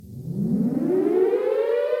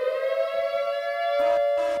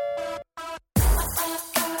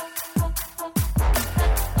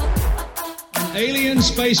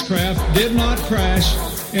American spacecraft did not crash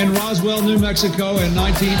in Roswell, New Mexico in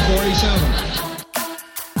 1947.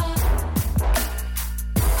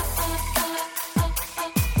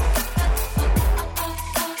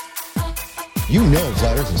 You know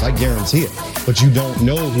flat earthers, I guarantee it. But you don't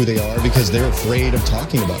know who they are because they're afraid of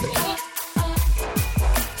talking about it.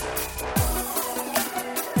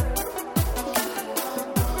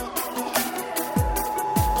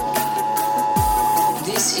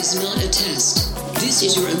 This is not a test. This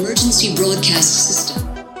is your emergency broadcast system.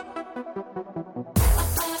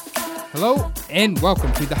 Hello, and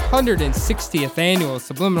welcome to the 160th annual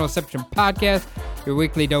Subliminal Deception Podcast, your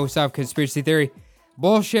weekly dose of conspiracy theory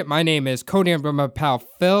bullshit. My name is Cody. I'm with my pal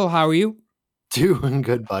Phil. How are you? Doing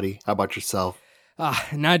good, buddy. How about yourself?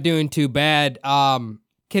 Not doing too bad.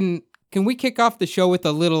 Can we kick off the show with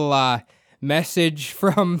a little message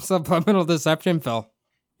from Subliminal Deception, Phil?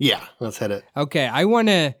 Yeah, let's hit it. Okay, I want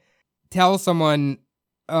to tell someone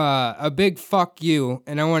a big fuck you,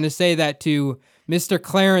 and I want to say that to Mr.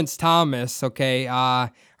 Clarence Thomas, okay?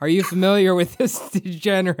 Are you familiar with this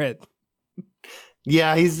degenerate?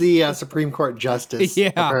 Yeah, he's the Supreme Court Justice,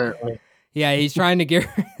 apparently. Yeah, he's trying to get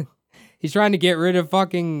rid of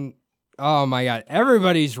fucking, oh my God,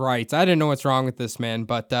 everybody's rights. I don't know what's wrong with this man,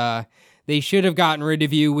 but they should have gotten rid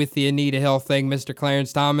of you with the Anita Hill thing, Mr.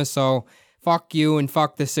 Clarence Thomas, so fuck you and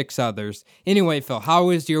fuck the 6 others. Anyway, Phil,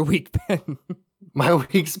 how has your week been? My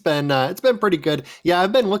week's been, it's been pretty good. Yeah,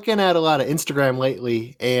 I've been looking at a lot of Instagram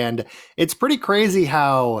lately, and it's pretty crazy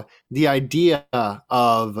how the idea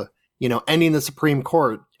of, ending the Supreme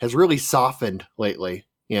Court has really softened lately.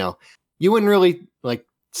 You wouldn't really,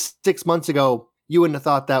 6 months ago, you wouldn't have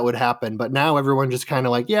thought that would happen, but now everyone just kind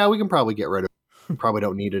of yeah, we can probably get rid of it. Probably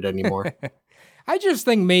don't need it anymore. I just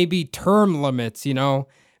think maybe term limits,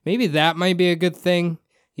 maybe that might be a good thing.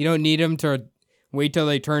 You don't need them to wait till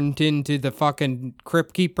they turn into the fucking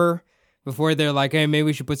crypt keeper before they're like, hey, maybe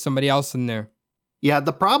we should put somebody else in there. Yeah,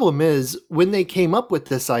 the problem is when they came up with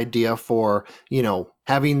this idea for,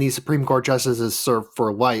 having these Supreme Court justices serve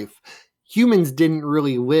for life, humans didn't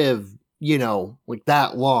really live,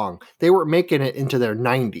 that long. They weren't making it into their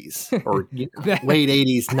 90s or late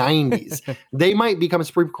 80s, 90s. They might become a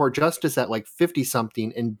Supreme Court justice at 50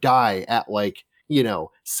 something and die at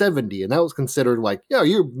 70. And that was considered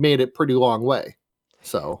you made it pretty long way.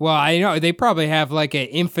 So, well, I know they probably have an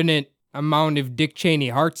infinite amount of Dick Cheney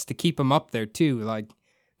hearts to keep him up there too.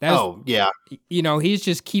 Oh yeah. He's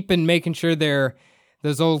just making sure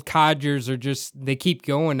those old codgers they keep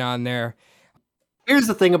going on there. Here's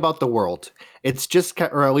the thing about the world. It's just,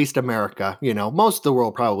 or at least America, most of the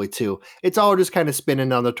world probably too. It's all just kind of spinning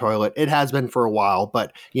down the toilet. It has been for a while,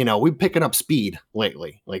 but we're picking up speed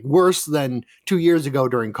lately, worse than 2 years ago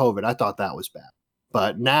during COVID. I thought that was bad,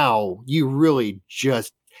 but now you really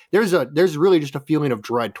just, there's really just a feeling of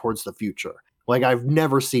dread towards the future. I've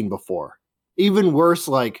never seen before. Even worse,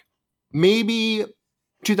 maybe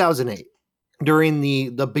 2008 during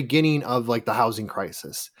the beginning of the housing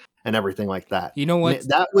crisis and everything like that. You know what?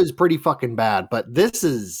 That was pretty fucking bad, but this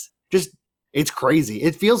is just, it's crazy.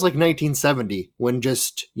 It feels like 1970 when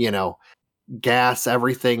just, gas,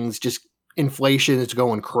 everything's just, inflation is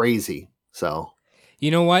going crazy. So.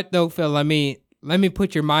 You know what though, Phil, let me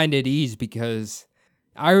put your mind at ease because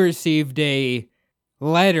I received a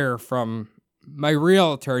letter from my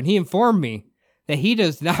realtor and he informed me that he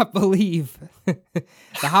does not believe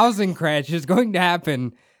the housing crash is going to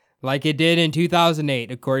happen like it did in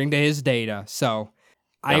 2008, according to his data. So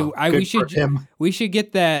we should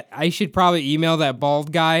get that. I should probably email that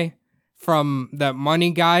bald guy from that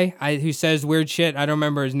money guy who says weird shit. I don't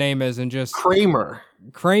remember his name is, and just Kramer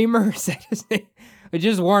said his name. But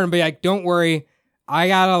just warn him, be like, don't worry, I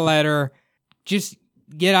got a letter. Just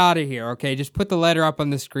get out of here, okay? Just put the letter up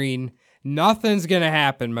on the screen. Nothing's gonna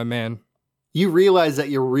happen, my man. You realize that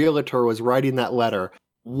your realtor was writing that letter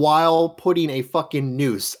while putting a fucking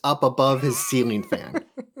noose up above his ceiling fan,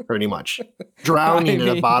 pretty much. Drowning in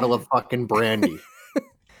a bottle of fucking brandy.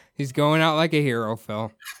 He's going out like a hero,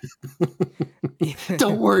 Phil.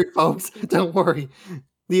 Don't worry, folks. Don't worry.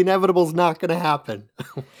 The inevitable's not going to happen.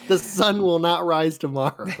 The sun will not rise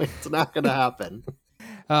tomorrow. It's not going to happen.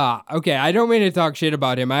 Okay, I don't mean to talk shit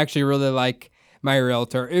about him. I actually really like my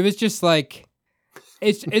realtor. It was just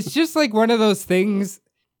it's just one of those things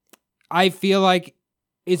I feel like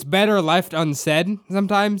it's better left unsaid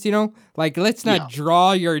sometimes, let's not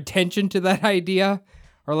draw your attention to that idea,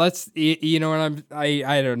 or let's,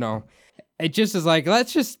 I don't know. It just is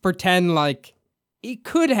let's just pretend it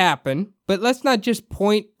could happen, but let's not just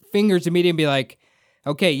point fingers immediately and be like,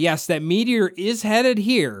 okay, yes, that meteor is headed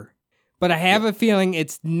here, but I have a feeling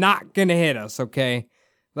it's not going to hit us, okay?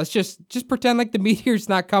 Let's just pretend like the meteor's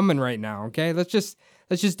not coming right now, okay? Let's just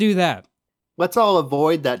do that. Let's all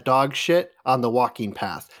avoid that dog shit on the walking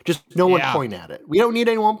path. Just no one point at it. We don't need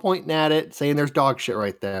anyone pointing at it, saying there's dog shit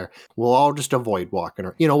right there. We'll all just avoid walking,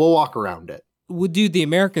 or we'll walk around it. We'll do the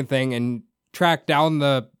American thing and track down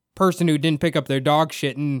the person who didn't pick up their dog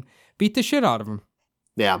shit and beat the shit out of them.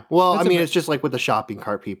 Yeah. Well, it's just like with the shopping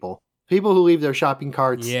cart people. People who leave their shopping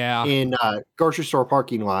carts in grocery store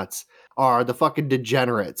parking lots are the fucking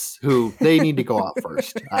degenerates who they need to go out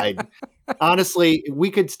first. Honestly,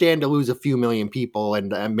 we could stand to lose a few million people,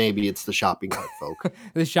 and maybe it's the shopping cart folk.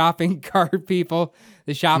 The shopping cart people,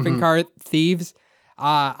 the shopping cart thieves.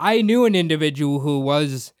 I knew an individual who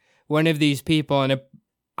was one of these people, and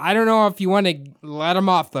I don't know if you want to let him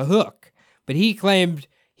off the hook, but he claimed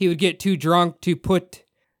he would get too drunk to push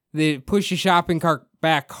the shopping cart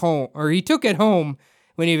back home, or he took it home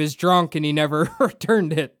when he was drunk and he never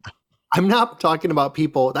returned it. I'm not talking about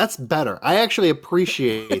people. That's better. I actually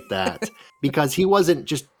appreciate that because he wasn't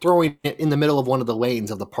just throwing it in the middle of one of the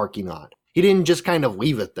lanes of the parking lot. He didn't just kind of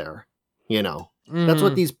leave it there.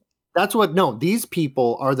 These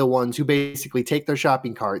people are the ones who basically take their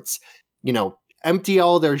shopping carts, empty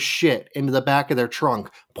all their shit into the back of their trunk,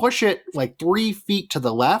 push it like 3 feet to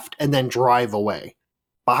the left, and then drive away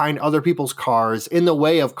behind other people's cars, in the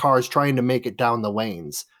way of cars trying to make it down the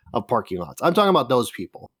lanes of parking lots. I'm talking about those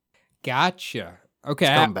people. Gotcha. Okay.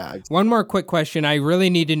 Scumbags. One more quick question. I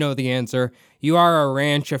really need to know the answer. You are a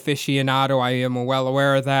ranch aficionado. I am well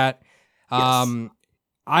aware of that. Yes.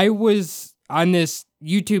 I was on this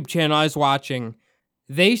YouTube channel I was watching.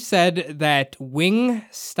 They said that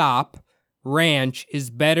Wingstop Ranch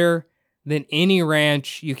is better than any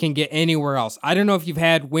ranch you can get anywhere else. I don't know if you've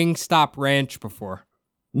had Wingstop Ranch before.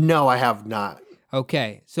 No, I have not.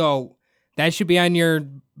 Okay. So that should be on your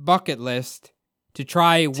bucket list. To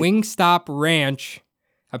try Wingstop Ranch.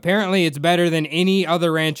 Apparently, it's better than any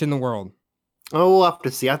other ranch in the world. Oh, we'll have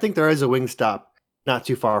to see. I think there is a Wingstop not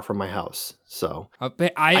too far from my house. So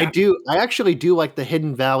I actually do like the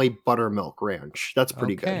Hidden Valley Buttermilk Ranch. That's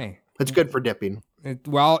pretty good. It's good for dipping.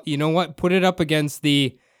 Well, you know what? Put it up against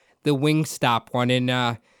the Wingstop one.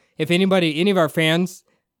 And if any of our fans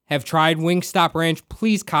have tried Wingstop Ranch,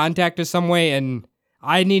 please contact us some way. And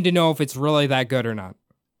I need to know if it's really that good or not.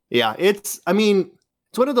 Yeah, it's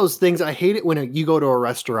one of those things. I hate it when you go to a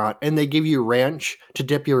restaurant and they give you ranch to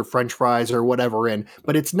dip your French fries or whatever in,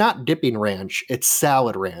 but it's not dipping ranch, it's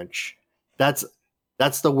salad ranch. That's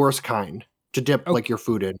the worst kind to dip like your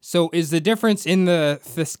food in. So is the difference in the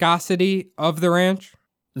viscosity of the ranch?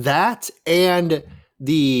 That and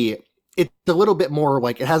it's a little bit more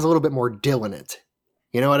like, it has a little bit more dill in it.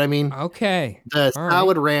 You know what I mean? Okay. The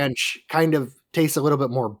salad ranch kind of tastes a little bit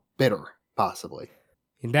more bitter, possibly.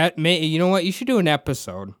 That you know what? You should do an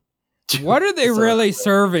episode. What are they really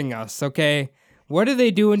serving us? Okay, what are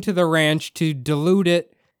they doing to the ranch to dilute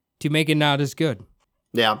it to make it not as good?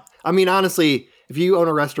 Yeah, honestly, if you own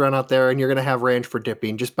a restaurant out there and you're gonna have ranch for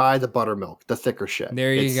dipping, just buy the buttermilk, the thicker shit.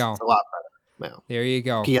 There you go. It's a lot better. Yeah. There you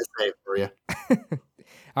go. PSA for you.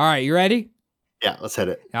 All right, you ready? Yeah, let's hit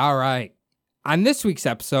it. All right. On this week's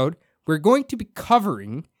episode, we're going to be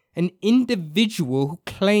covering an individual who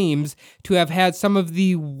claims to have had some of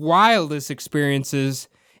the wildest experiences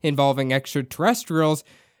involving extraterrestrials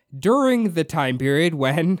during the time period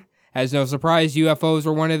when, as no surprise, UFOs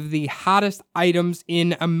were one of the hottest items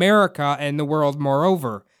in America and the world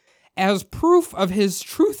moreover. As proof of his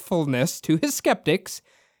truthfulness to his skeptics,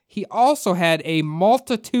 he also had a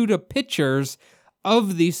multitude of pictures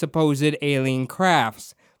of the supposed alien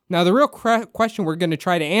crafts. Now, the real question we're going to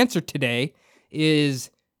try to answer today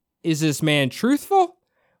is this man truthful,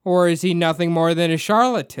 or is he nothing more than a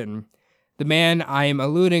charlatan? The man I am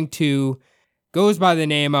alluding to goes by the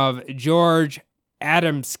name of George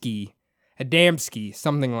Adamski,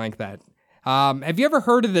 something like that. Have you ever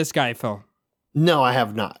heard of this guy, Phil? No, I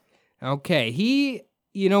have not. Okay,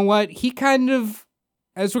 you know what? He kind of,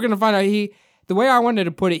 as we're going to find out, the way I wanted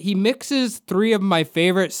to put it, he mixes three of my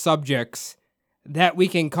favorite subjects that we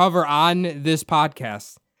can cover on this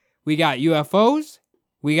podcast. We got UFOs,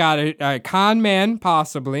 we got a con man,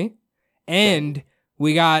 possibly, and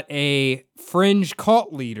we got a fringe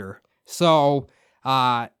cult leader. So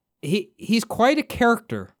he's quite a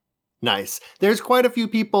character. Nice. There's quite a few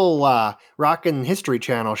people rocking History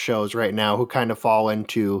Channel shows right now who kind of fall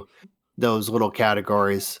into those little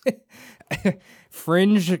categories.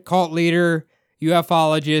 Fringe cult leader,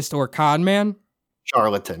 ufologist, or con man?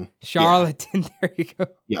 Charlatan. Yeah. There you go.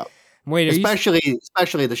 Yeah. Wait,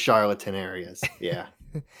 especially the charlatan areas. Yeah.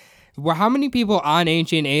 Well, how many people on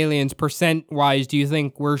Ancient Aliens percent-wise do you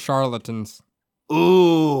think were charlatans?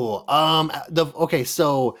 Ooh,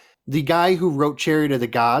 so the guy who wrote Chariot of the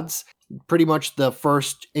Gods, pretty much the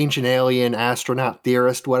first ancient alien astronaut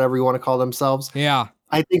theorist, whatever you want to call themselves. Yeah.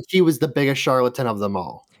 I think he was the biggest charlatan of them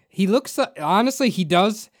all. He looks, honestly, he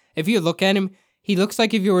does. If you look at him, he looks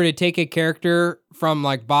like if you were to take a character from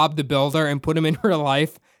like Bob the Builder and put him in real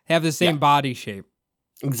life, they have the same body shape.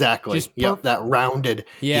 Exactly. Yep, that rounded.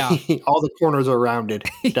 Yeah. All the corners are rounded.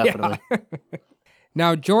 Definitely. Yeah.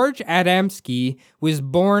 Now, George Adamski was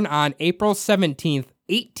born on April 17th,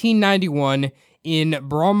 1891 in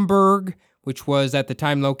Bromberg, which was at the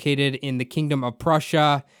time located in the Kingdom of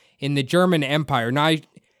Prussia in the German Empire. Now,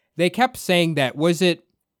 they kept saying that, was it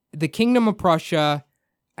the Kingdom of Prussia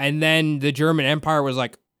and then the German Empire was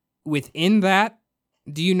like within that?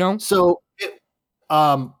 Do you know? So,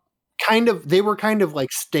 they were kind of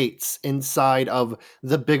like states inside of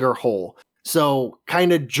the bigger whole. So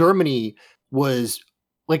kind of Germany was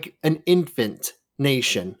like an infant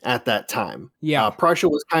nation at that time. Yeah. Prussia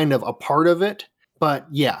was kind of a part of it, but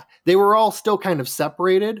yeah, they were all still kind of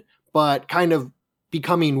separated, but kind of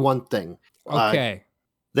becoming one thing. Okay.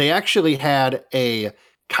 They actually had a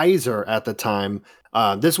Kaiser at the time.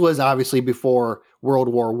 This was obviously before World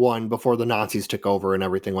War I, before the Nazis took over and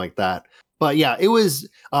everything like that. But yeah, it was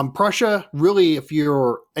Prussia. Really, if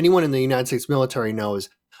you're anyone in the United States military knows,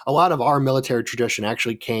 a lot of our military tradition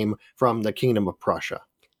actually came from the Kingdom of Prussia.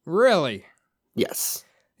 Really? Yes.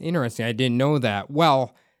 Interesting. I didn't know that.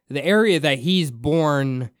 Well, the area that he's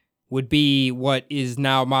born would be what is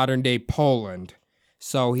now modern day Poland.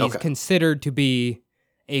 So he's considered to be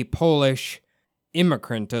a Polish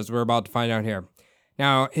immigrant, as we're about to find out here.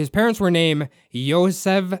 Now, his parents were named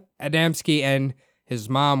Józef Adamski, and his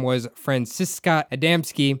mom was Franziska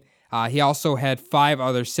Adamski. He also had 5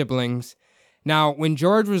 other siblings. Now, when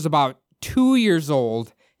George was about 2 years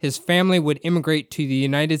old, his family would immigrate to the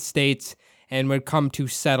United States and would come to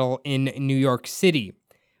settle in New York City.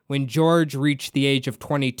 When George reached the age of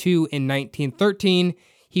 22 in 1913,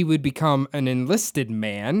 he would become an enlisted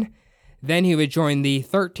man. Then he would join the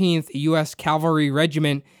 13th U.S. Cavalry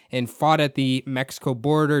Regiment and fought at the Mexico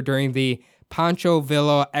border during the Pancho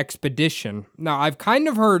Villa expedition. Now, I've kind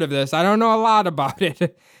of heard of this. I don't know a lot about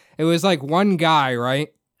it. It was like one guy, right?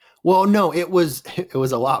 Well, no, it was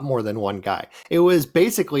a lot more than one guy. It was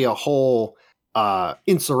basically a whole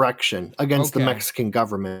insurrection against the Mexican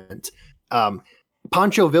government.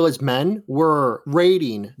 Pancho Villa's men were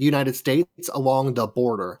raiding the United States along the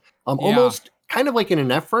border, almost kind of like in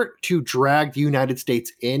an effort to drag the United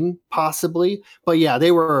States in, possibly. But yeah,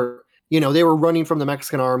 they were running from the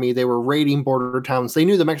Mexican army. They were raiding border towns. They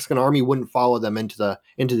knew the Mexican army wouldn't follow them into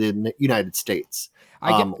the United States.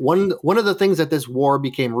 One of the things that this war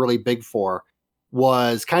became really big for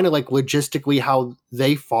was kind of like logistically how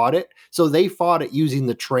they fought it. So they fought it using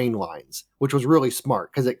the train lines, which was really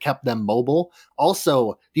smart because it kept them mobile.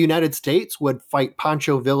 Also, the United States would fight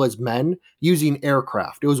Pancho Villa's men using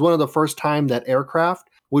aircraft. It was one of the first time that aircraft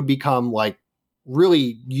would become like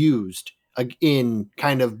really used in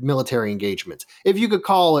kind of military engagements. If you could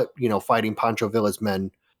call it, fighting Pancho Villa's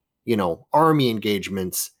men, army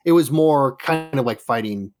engagements, it was more kind of like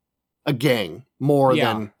fighting a gang more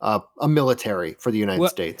than a military for the United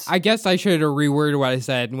States. I guess I should have reworded what I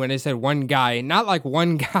said when I said one guy, not like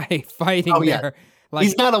one guy fighting there. Like,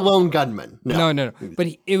 he's not a lone gunman. No. But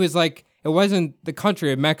it was like, it wasn't the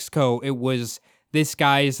country of Mexico. It was this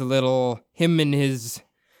guy's him and his,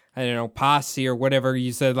 I don't know, posse or whatever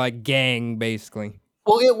you said, like gang, basically.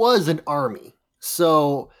 Well, it was an army.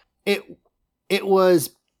 So it was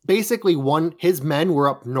basically his men were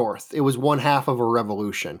up north. It was one half of a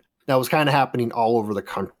revolution that was kind of happening all over the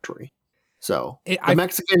country. So the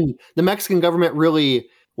Mexican government really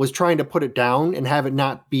was trying to put it down and have it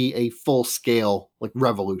not be a full scale like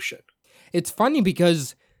revolution. It's funny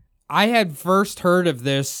because I had first heard of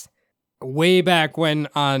this way back when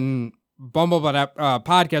on Bumblebutt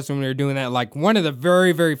podcast when we were doing that, like one of the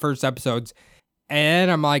very, very first episodes. And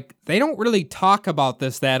I'm like, they don't really talk about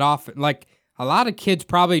this that often. Like a lot of kids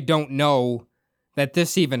probably don't know that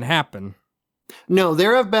this even happened. No,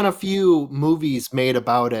 there have been a few movies made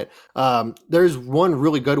about it. There's one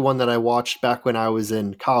really good one that I watched back when I was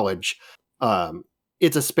in college.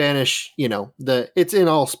 It's a Spanish, it's in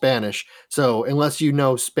all Spanish. So unless you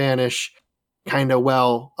know Spanish kind of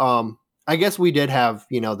well, I guess we did have,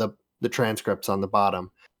 the transcripts on the bottom.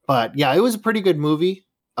 But yeah, it was a pretty good movie.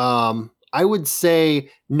 I would say,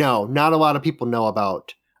 no, not a lot of people know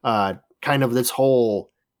about kind of this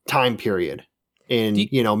whole time period in,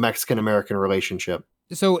 Mexican-American relationship.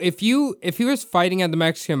 So if he was fighting at the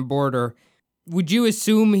Mexican border, would you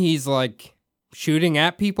assume he's like shooting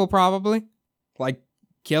at people probably? Like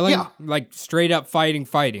killing, Yeah. like straight up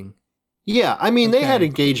fighting. Yeah, I mean, they had Okay.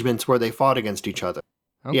 engagements where they fought against each other.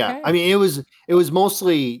 Okay. Yeah, I mean, it was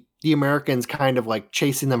mostly the Americans kind of like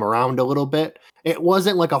chasing them around a little bit. It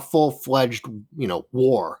wasn't like a full-fledged,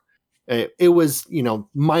 war. It was,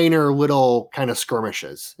 minor little kind of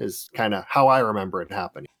skirmishes is kind of how I remember it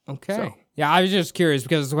happening. Okay. So. Yeah, I was just curious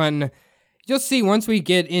because you'll see once we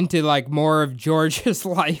get into like more of George's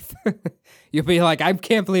life, you'll be like, I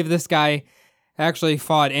can't believe this guy actually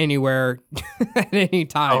fought anywhere at any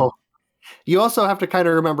time. Oh. You also have to kind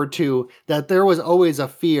of remember too that there was always a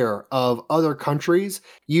fear of other countries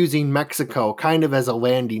using Mexico kind of as a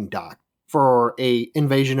landing dock for a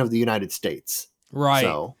invasion of the United States. Right.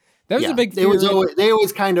 So That was a big they fear. they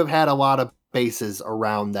always kind of had a lot of bases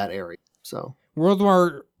around that area. So World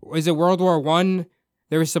War I?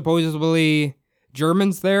 There was supposedly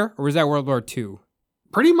Germans there, or was that World War II?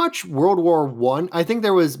 pretty much World War One. I think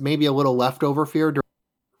there was maybe a little leftover fear during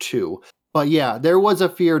two. But yeah, there was a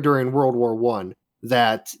fear during World War One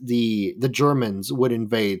that the Germans would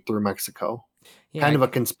invade through Mexico. Yeah, Kind of a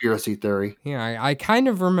conspiracy theory. Yeah, I kind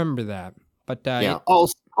of remember that. But Yeah.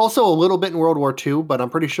 Also a little bit in World War II, but I'm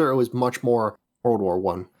pretty sure it was much more World War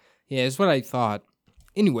One. Yeah, it's what I thought.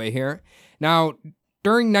 Anyway, here. Now,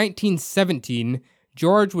 during 1917,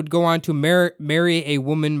 George would go on to marry a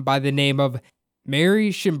woman by the name of Mary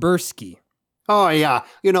Szymborski. Oh yeah,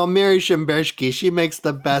 Mary Szymborski, she makes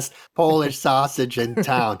the best Polish sausage in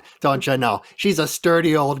town, don't you know? She's a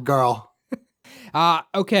sturdy old girl.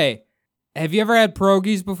 Okay. Have you ever had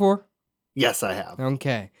pierogies before? Yes, I have.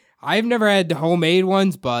 Okay. I've never had the homemade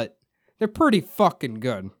ones, but they're pretty fucking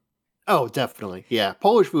good. Oh, definitely. Yeah,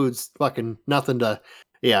 Polish food's fucking nothing to.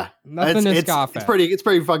 Yeah, Nothing to scoff at. It's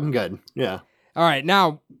pretty fucking good. Yeah. All right,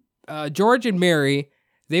 now, George and Mary,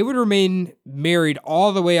 they would remain married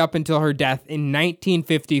all the way up until her death in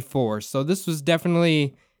 1954. So this was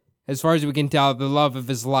definitely, as far as we can tell, the love of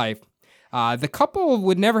his life. The couple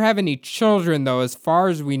would never have any children, though, as far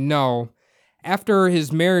as we know. After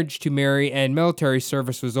his marriage to Mary and military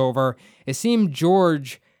service was over, it seemed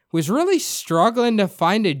George was really struggling to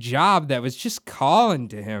find a job that was just calling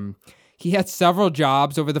to him. He had several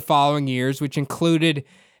jobs over the following years, which included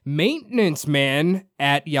maintenance man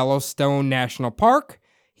at Yellowstone National Park.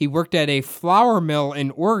 He worked at a flour mill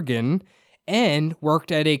in Oregon and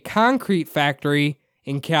worked at a concrete factory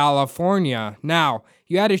in California. Now,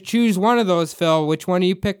 you had to choose one of those, Phil. Which one are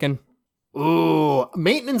you picking? Ooh,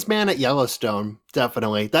 maintenance man at Yellowstone,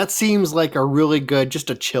 definitely. That seems like a really good, just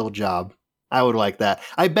a chill job. I would like that.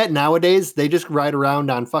 I bet nowadays they just ride around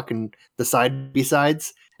on fucking the side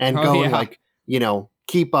B-sides and go and like,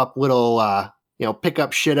 keep up little, pick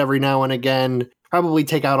up shit every now and again, probably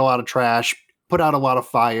take out a lot of trash, put out a lot of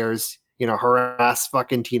fires, harass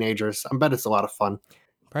fucking teenagers. I bet it's a lot of fun.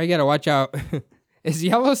 Probably gotta watch out. Is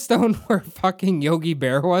Yellowstone where fucking Yogi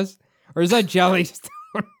Bear was? Or is that Jellystone?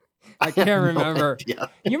 I can't remember. No,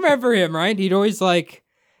 you remember him, right? He'd always like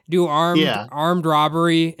do armed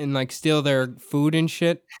robbery and like steal their food and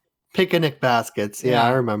shit. Picnic baskets. Yeah, I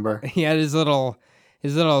remember. He had his little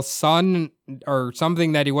son or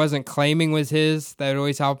something that he wasn't claiming was his that would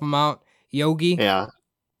always help him out. Yogi. Yeah.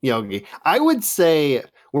 Yogi. I would say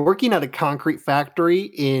working at a concrete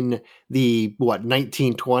factory in the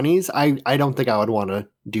 1920s, I don't think I would want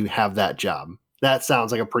to have that job. That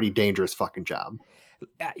sounds like a pretty dangerous fucking job.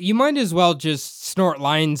 You might as well just snort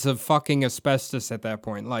lines of fucking asbestos at that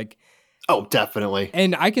point. Like, oh, definitely.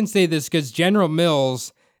 And I can say this because General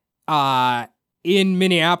Mills in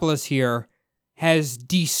Minneapolis here has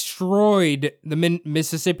destroyed the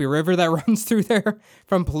Mississippi River that runs through there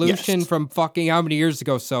from pollution from fucking how many years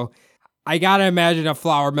ago. So I gotta imagine a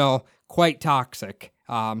flour mill quite toxic.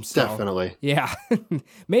 Definitely. Yeah.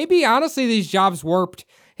 Maybe honestly these jobs warped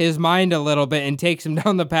his mind a little bit and takes him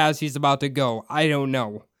down the path he's about to go. I don't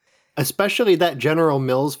know. Especially that General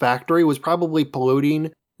Mills factory was probably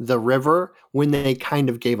polluting the river when they kind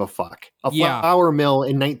of gave a fuck. A flour mill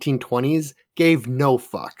in 1920s gave no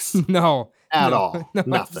fucks. No. At all. No,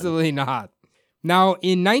 Nothing. Absolutely not. Now,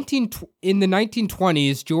 in the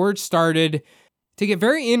 1920s, George started to get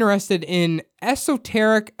very interested in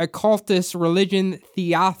esoteric occultist religion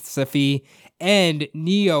theosophy and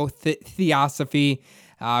neo-theosophy,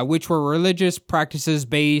 which were religious practices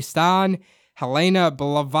based on Helena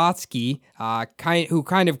Blavatsky, who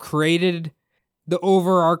kind of created the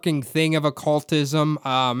overarching thing of occultism.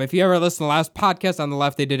 If you ever listen to the last podcast on the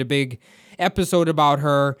left, they did a big episode about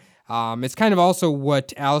her. It's kind of also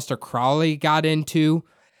what Aleister Crowley got into.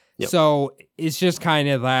 Yep. So it's just kind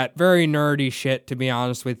of that very nerdy shit, to be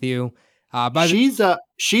honest with you. She's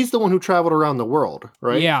the one who traveled around the world,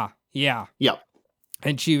 right? Yeah. Yep.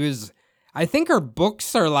 And she was, I think her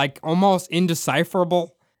books are like almost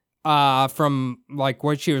indecipherable from like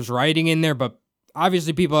what she was writing in there, but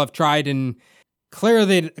obviously people have tried, and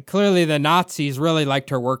clearly the Nazis really liked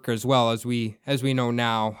her work as well, as we know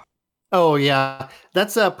now. Oh yeah,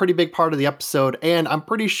 that's a pretty big part of the episode, and I'm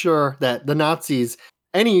pretty sure that the Nazis,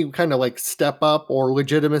 any kind of like step up or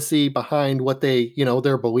legitimacy behind what they,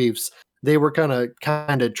 their beliefs, they were kind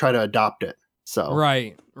of try to adopt it. So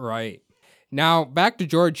Right. Now, back to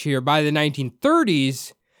George here. By the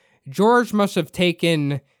 1930s, George must have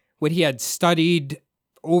taken what he had studied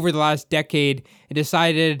over the last decade and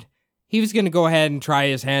decided he was going to go ahead and try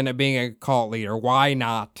his hand at being a cult leader. Why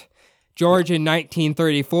not? George, in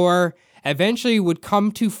 1934, eventually would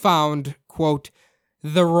come to found, quote,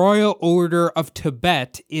 the Royal Order of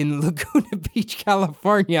Tibet in Laguna Beach,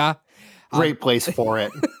 California. Great place for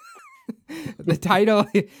it. The title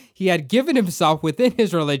he had given himself within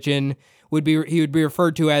his religion he would be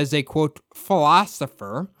referred to as a, quote,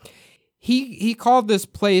 philosopher. He called this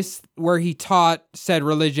place where he taught said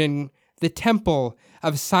religion the Temple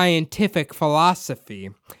of Scientific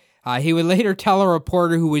Philosophy. He would later tell a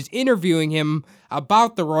reporter who was interviewing him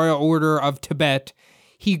about the Royal Order of Tibet,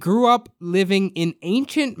 he grew up living in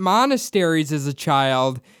ancient monasteries as a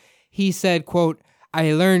child. He said, quote,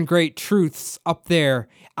 I learned great truths up there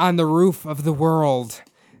on the roof of the world.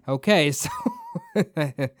 Okay, so go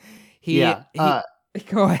ahead.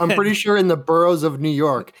 I'm pretty sure in the boroughs of New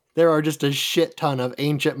York, there are just a shit ton of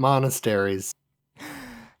ancient monasteries.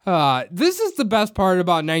 This is the best part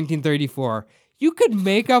about 1934. You could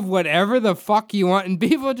make up whatever the fuck you want and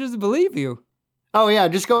people just believe you. Oh yeah,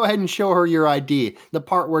 just go ahead and show her your ID. The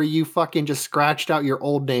part where you fucking just scratched out your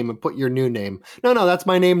old name and put your new name. No, that's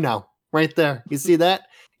my name now. Right there. You see that?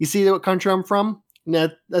 You see what country I'm from? No,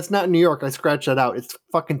 that's not New York. I scratched that out. It's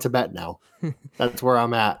fucking Tibet now. That's where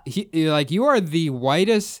I'm at. You are the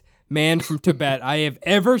whitest man from Tibet I have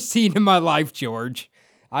ever seen in my life, George.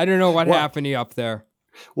 I don't know what happened to you up there.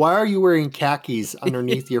 Why are you wearing khakis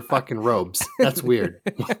underneath your fucking robes? That's weird.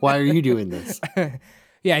 Why are you doing this?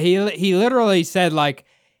 Yeah, he literally said like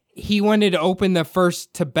he wanted to open the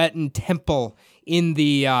first Tibetan temple in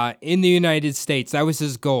the United States. That was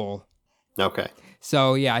his goal. Okay.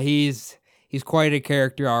 So yeah, he's quite a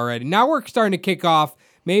character already. Now we're starting to kick off.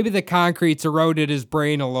 Maybe the concrete's eroded his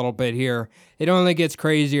brain a little bit here. It only gets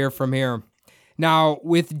crazier from here. Now,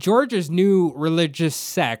 with George's new religious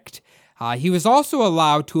sect, he was also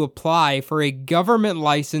allowed to apply for a government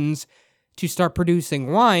license to start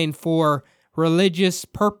producing wine for religious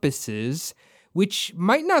purposes, which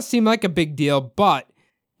might not seem like a big deal, but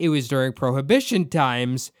it was during Prohibition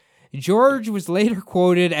times. George was later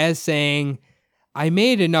quoted as saying, I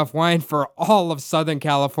made enough wine for all of Southern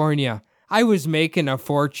California. I was making a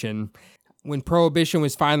fortune. When Prohibition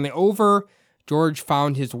was finally over, George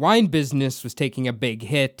found his wine business was taking a big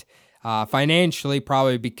hit, financially,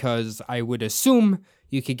 probably because I would assume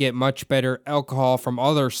you could get much better alcohol from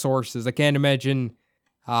other sources. I can't imagine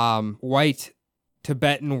white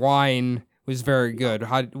Tibetan wine was very good.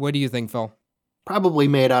 What do you think, Phil? Probably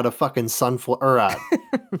made out of fucking sunflower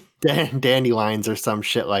dandelions or some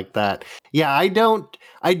shit like that. Yeah, I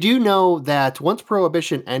do know that once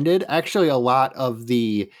Prohibition ended, actually a lot of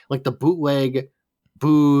the bootleg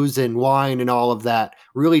booze and wine and all of that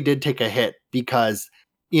really did take a hit because,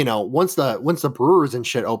 once the brewers and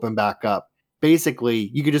shit opened back up, basically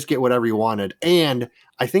you could just get whatever you wanted. And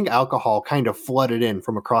I think alcohol kind of flooded in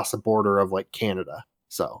from across the border of like Canada.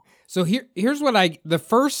 So here's what the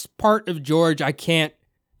first part of George I can't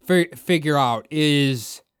figure out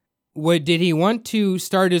is, did he want to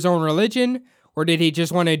start his own religion or did he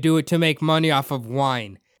just want to do it to make money off of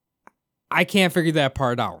wine? I can't figure that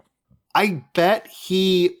part out. I bet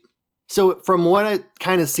so from what it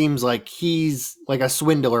kind of seems like, he's like a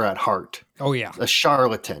swindler at heart. Oh yeah. A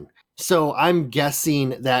charlatan. So I'm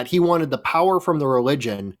guessing that he wanted the power from the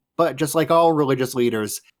religion, but just like all religious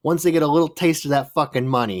leaders, once they get a little taste of that fucking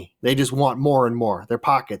money, they just want more and more. Their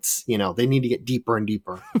pockets, they need to get deeper and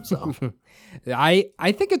deeper. So I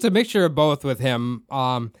think it's a mixture of both with him.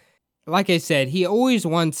 Like I said, he always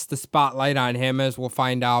wants the spotlight on him, as we'll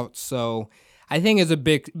find out. So I think it's a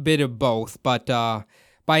bit of both. But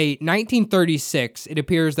by 1936, it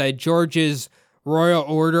appears that George's Royal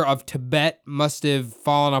Order of Tibet must have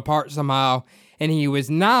fallen apart somehow, and he was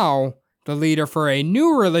now the leader for a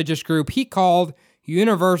new religious group he called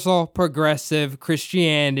Universal Progressive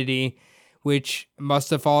Christianity, which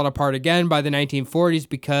must have fallen apart again by the 1940s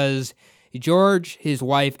because George, his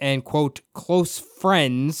wife, and, quote, close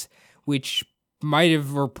friends, which might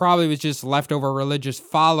have or probably was just leftover religious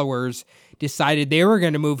followers, decided they were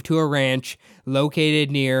going to move to a ranch located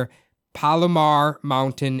near Palomar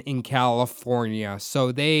Mountain in California.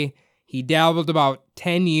 So he dabbled about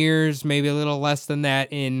 10 years, maybe a little less than that,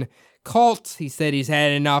 in cults. He said he's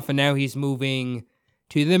had enough, and now he's moving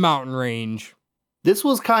to the mountain range. This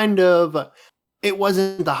was it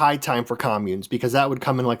wasn't the high time for communes, because that would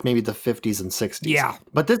come in like maybe the 50s and 60s. Yeah.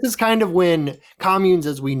 But this is kind of when communes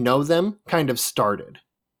as we know them kind of started,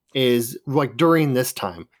 is like during this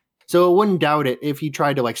time. So I wouldn't doubt it if he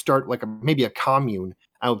tried to like start like maybe a commune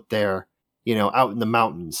out there, out in the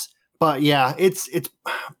mountains. But yeah, it's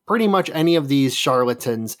pretty much any of these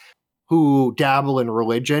charlatans who dabble in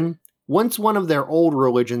religion. Once one of their old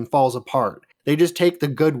religion falls apart, they just take the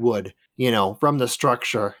good wood, from the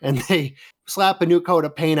structure, and they slap a new coat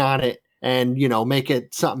of paint on it and, make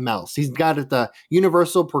it something else. He's got it, the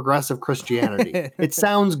universal progressive Christianity. It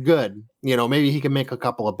sounds good. Maybe he can make a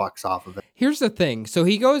couple of bucks off of it. Here's the thing. So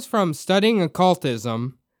he goes from studying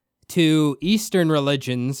occultism to Eastern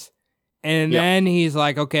religions, and then he's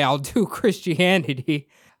like, okay, I'll do Christianity.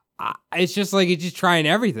 It's just like he's just trying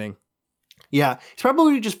everything. Yeah, he's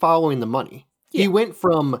probably just following the money. Yeah. He went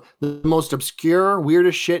from the most obscure,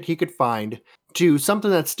 weirdest shit he could find to something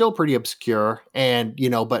that's still pretty obscure and,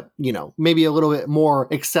 maybe a little bit more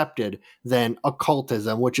accepted than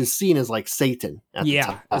occultism, which is seen as like Satan at the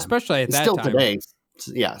time. Especially at that still time. Today.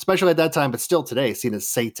 Yeah, especially at that time, but still today seen as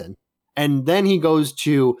Satan. And then he goes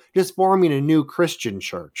to just forming a new Christian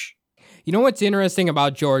church. You know what's interesting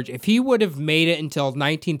about George? If he would have made it until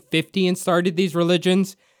 1950 and started these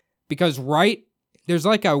religions, because there's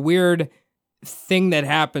like a weird thing that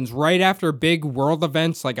happens right after big world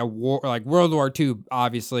events like a war, like World War II,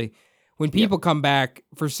 obviously. When people come back,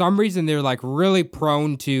 for some reason, they're like really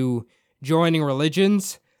prone to joining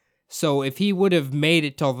religions. So if he would have made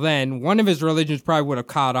it till then, one of his religions probably would have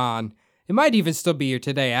caught on. It might even still be here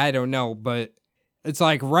today. I don't know, but it's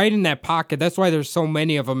like right in that pocket. That's why there's so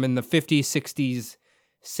many of them in the 50s, 60s,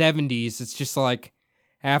 70s. It's just like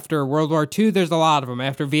after World War II, there's a lot of them.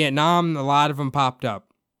 After Vietnam, a lot of them popped up.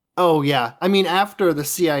 Oh, yeah. I mean, after the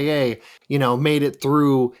CIA, made it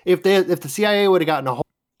through, if the CIA would have gotten a hold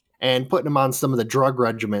and put him on some of the drug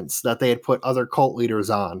regiments that they had put other cult leaders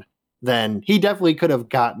on, then he definitely could have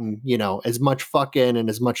gotten, as much fucking and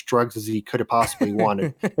as much drugs as he could have possibly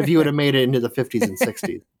wanted if he would have made it into the 50s and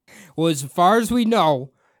 60s. Well, as far as we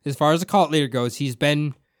know, as far as a cult leader goes, he's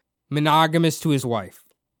been monogamous to his wife.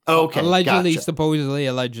 Okay, allegedly, gotcha. Supposedly,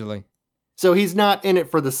 allegedly. So he's not in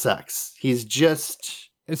it for the sex. He's just...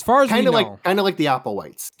 As far as kind we of know. kind of like the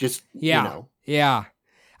Applewhites. Just Yeah.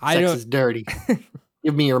 Sex is dirty.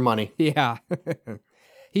 Give me your money. Yeah.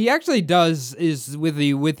 He actually does is with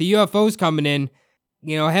the UFOs coming in,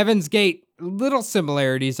 Heaven's Gate, little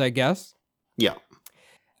similarities, I guess. Yeah.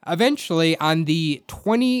 Eventually, on the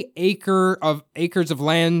 20 acres of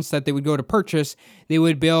lands that they would go to purchase, they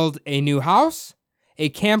would build a new house, a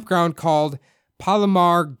campground called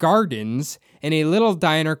Palomar Gardens, and a little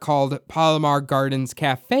diner called Palomar Gardens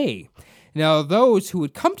Cafe. Now, those who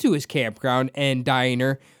would come to his campground and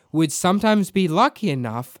diner would sometimes be lucky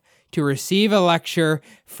enough to receive a lecture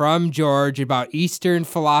from George about Eastern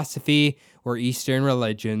philosophy or Eastern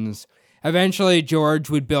religions. Eventually, George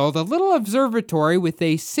would build a little observatory with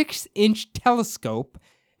a 6-inch telescope.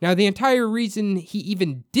 Now, the entire reason he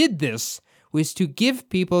even did this was to give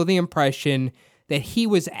people the impression that he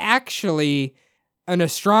was actually an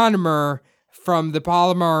astronomer from the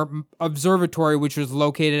Palomar Observatory, which was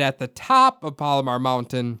located at the top of Palomar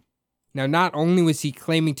Mountain. Now, not only was he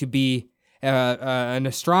claiming to be an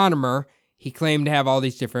astronomer, he claimed to have all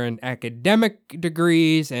these different academic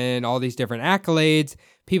degrees and all these different accolades.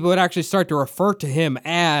 People would actually start to refer to him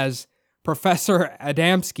as Professor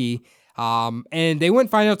Adamski, and they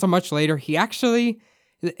wouldn't find out so much later. He actually,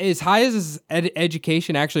 as high as his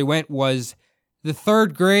education actually went, was the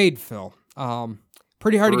 3rd grade, Phil.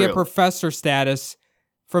 Pretty hard to get professor status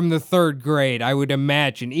from the 3rd grade, I would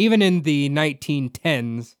imagine, even in the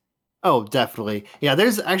 1910s. Oh, definitely. Yeah,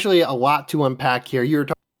 there's actually a lot to unpack here. You were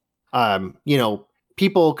talking,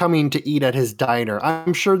 people coming to eat at his diner.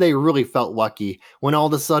 I'm sure they really felt lucky when all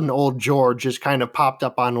of a sudden old George just kind of popped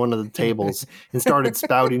up on one of the tables and started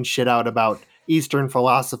spouting shit out about Eastern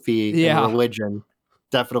philosophy and religion.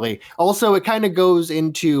 Definitely. Also, it kind of goes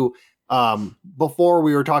into... before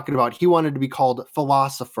we were talking about, he wanted to be called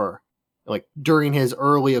philosopher, like during his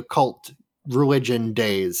early occult religion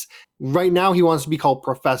days. Right now, he wants to be called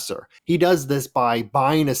professor. He does this by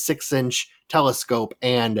buying a 6-inch telescope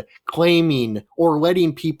and claiming or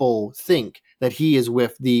letting people think that he is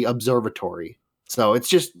with the observatory. So it's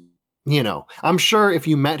just, I'm sure if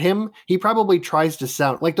you met him, he probably tries to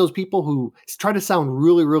sound like those people who try to sound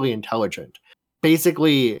really, really intelligent,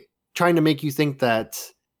 basically trying to make you think that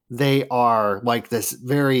they are like this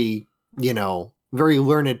very, very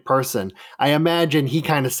learned person. I imagine he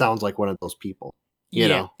kind of sounds like one of those people, you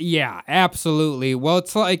know? Yeah, absolutely. Well,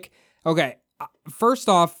 it's like, okay, first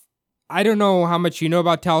off, I don't know how much you know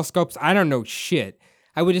about telescopes. I don't know shit.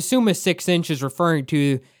 I would assume a 6 inch is referring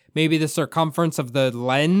to maybe the circumference of the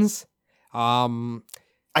lens.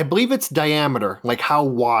 I believe it's diameter, like how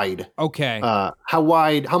wide. Okay.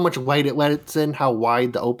 How much light it lets in, how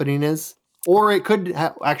wide the opening is. Or it could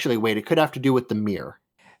it could have to do with the mirror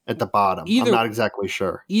at the bottom. I'm not exactly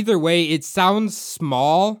sure. Either way, it sounds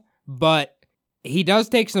small, but he does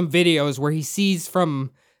take some videos where he sees from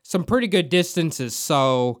some pretty good distances,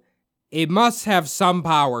 so it must have some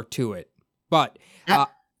power to it. But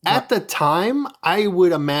at the time, I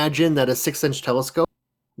would imagine that a 6-inch telescope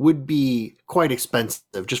would be quite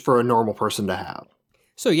expensive just for a normal person to have.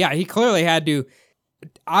 So yeah, he clearly had to.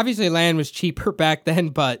 Obviously, land was cheaper back then,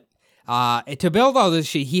 but to build all this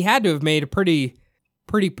shit, he had to have made a pretty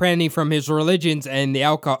penny from his religions and the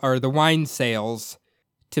alcohol or the wine sales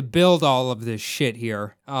to build all of this shit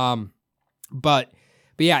here. But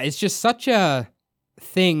yeah, it's just such a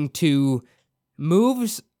thing to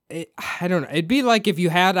move. I don't know. It'd be like if you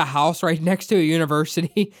had a house right next to a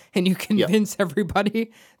university and you convince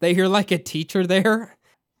everybody that you're like a teacher there.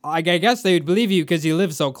 Like, I guess they would believe you because you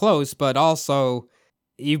live so close, but also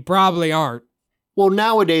you probably aren't. Well,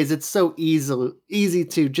 nowadays it's so easy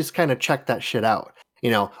to just kind of check that shit out.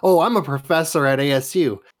 Oh, I'm a professor at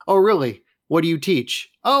ASU. Oh, really? What do you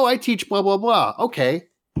teach? Oh, I teach blah, blah, blah. Okay.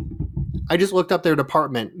 I just looked up their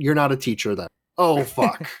department. You're not a teacher then. Oh,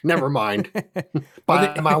 fuck. Never mind.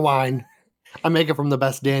 Buy my wine. I make it from the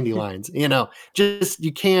best dandelions. Just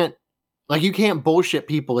you can't bullshit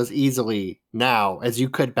people as easily now as you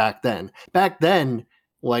could back then. Back then,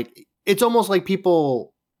 like, it's almost like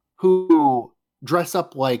people who dress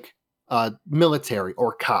up like military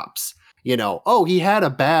or cops. Oh, he had a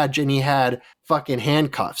badge and he had fucking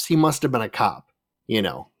handcuffs. He must have been a cop,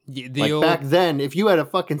 Back then, if you had a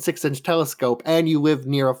fucking 6-inch telescope and you lived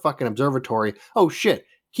near a fucking observatory, oh shit,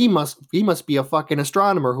 he must be a fucking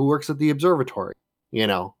astronomer who works at the observatory,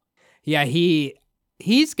 Yeah,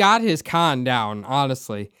 he's got his con down,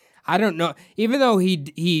 honestly. I don't know, even though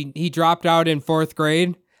he dropped out in 4th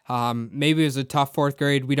grade, maybe it was a tough 4th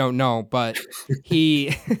grade, we don't know, but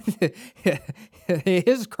his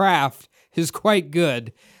craft is quite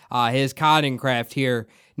good, his conning craft here.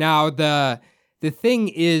 Now, the thing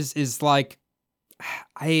is like,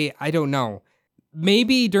 I don't know.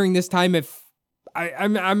 Maybe during this time, if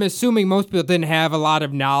I'm assuming most people didn't have a lot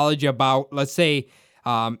of knowledge about, let's say,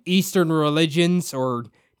 Eastern religions or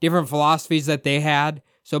different philosophies that they had.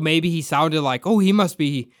 So maybe he sounded like, oh, he must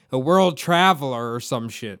be a world traveler or some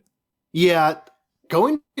shit. Yeah,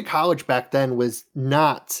 going to college back then was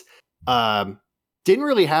not, didn't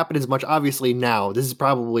really happen as much. Obviously now, this is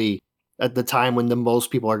probably at the time when the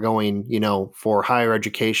most people are going, for higher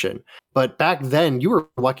education. But back then, you were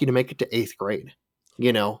lucky to make it to 8th grade,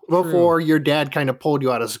 before your dad kind of pulled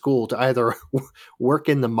you out of school to either work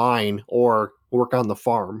in the mine or work on the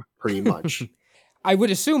farm, pretty much. I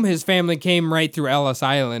would assume his family came right through Ellis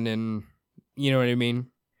Island, and you know what I mean?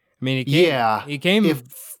 He came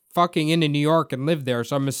fucking into New York and lived there,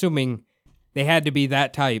 so I'm assuming they had to be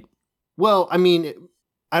that type. Well,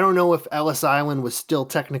 I don't know if Ellis Island was still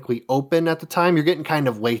technically open at the time. You're getting kind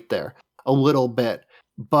of late there a little bit,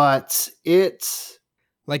 but it's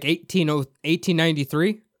like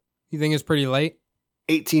 1893. You think it's pretty late?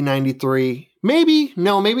 1893, maybe.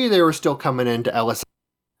 No, maybe they were still coming into Ellis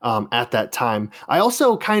at that time. I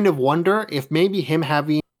also kind of wonder if maybe him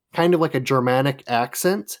having kind of like a Germanic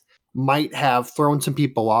accent might have thrown some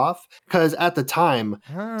people off, because at the time,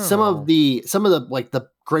 some of the like the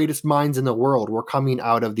greatest minds in the world were coming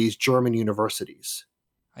out of these German universities.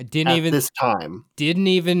 I didn't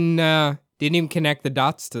even connect the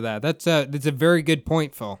dots to that. That's a very good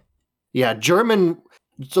point, Phil. Yeah, Germany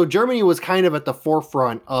was kind of at the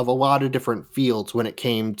forefront of a lot of different fields when it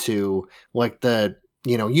came to like the,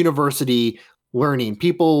 university learning.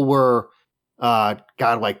 People were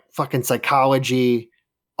like fucking psychology,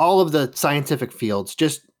 all of the scientific fields,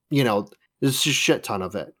 just, there's just a shit ton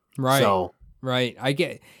of it. Right. So, right.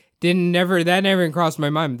 That never even crossed my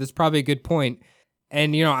mind. That's probably a good point.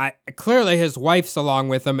 And, clearly his wife's along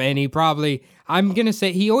with him, and I'm going to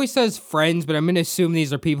say, he always says friends, but I'm going to assume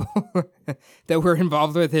these are people that were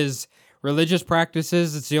involved with his religious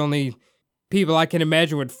practices. It's the only people I can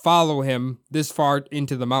imagine would follow him this far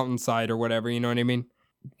into the mountainside or whatever, you know what I mean?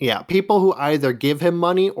 Yeah, people who either give him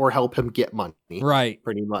money or help him get money. Right.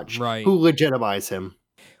 Pretty much. Right. Who legitimize him.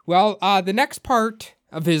 Well, the next part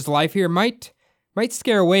of his life here might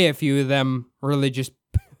scare away a few of them religious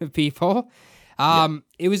people.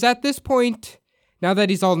 It was at this point, now that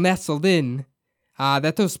he's all nestled in,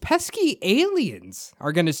 that those pesky aliens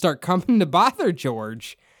are going to start coming to bother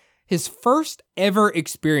George. His first ever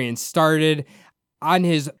experience started on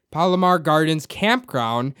his Palomar Gardens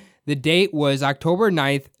campground. The date was October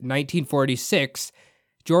 9th, 1946.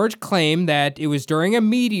 George claimed that it was during a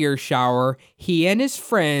meteor shower he and his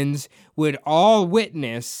friends would all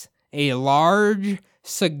witness a large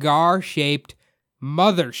cigar-shaped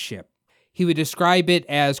mothership. He would describe it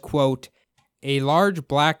as, quote, a large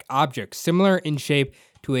black object similar in shape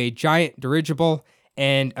to a giant dirigible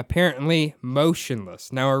and apparently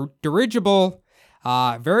motionless. Now, a dirigible,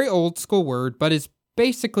 very old school word, but it's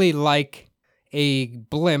basically like a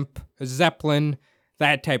blimp, a zeppelin,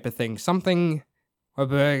 that type of thing. Something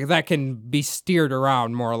that can be steered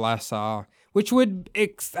around more or less, which would,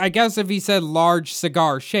 I guess if he said large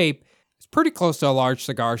cigar shape, it's pretty close to a large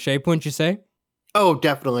cigar shape, wouldn't you say? Oh,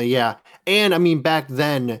 definitely, yeah. And I mean, back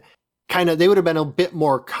then, they would have been a bit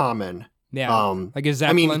more common. Yeah, like a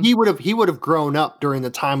Zeppelin. I mean, he would have grown up during the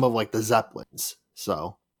time of like the Zeppelins.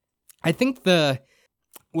 So, I think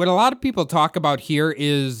what a lot of people talk about here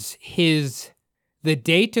is the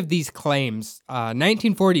date of these claims,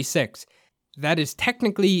 1946. That is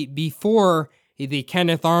technically before the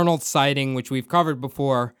Kenneth Arnold sighting, which we've covered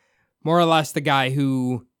before. More or less the guy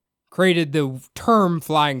who created the term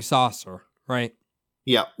flying saucer, right?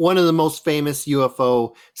 Yeah, one of the most famous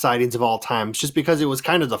UFO sightings of all time, just because it was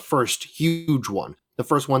kind of the first huge one, the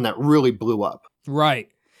first one that really blew up. Right.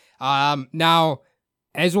 Now,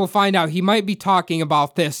 as we'll find out, he might be talking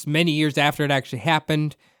about this many years after it actually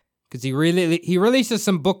happened, because he releases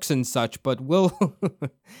some books and such. But we'll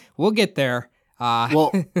get there.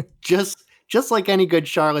 Well, just like any good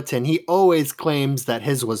charlatan, he always claims that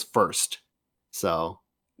his was first. So,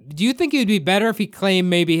 do you think it would be better if he claimed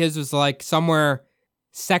maybe his was like somewhere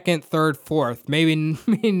second, third, fourth,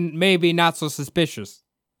 maybe not so suspicious?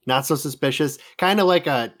 Not so suspicious. Kind of like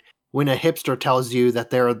when a hipster tells you that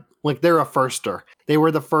they're a firster. They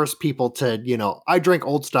were the first people to, I drank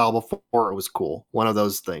old style before it was cool. One of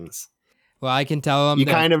those things. Well, I can tell them you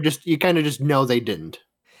kind of just know they didn't.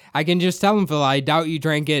 I can just tell him, Phil, I doubt you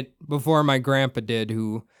drank it before my grandpa did,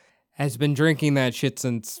 who has been drinking that shit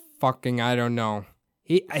since fucking, I don't know.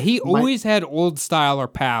 He always had old style or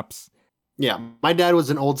Pabst. Yeah, my dad was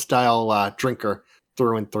an old style drinker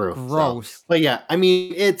through and through. Gross. So. But yeah, I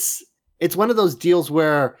mean, it's one of those deals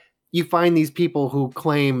where you find these people who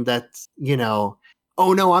claim that,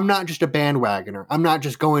 oh no, I'm not just a bandwagoner. I'm not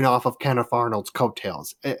just going off of Kenneth Arnold's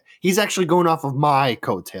coattails. He's actually going off of my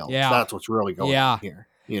coattails. Yeah. That's what's really going on here.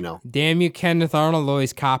 Damn you, Kenneth Arnold,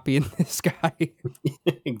 always copying this guy.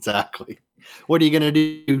 Exactly. What are you going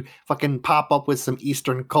to do? Fucking pop up with some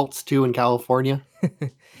Eastern cults too in California?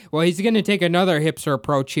 Well, he's going to take another hipster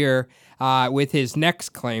approach here with his next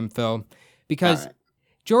claim, Phil, because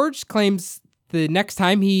George claims the next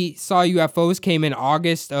time he saw UFOs came in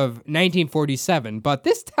August of 1947, but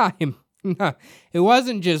this time it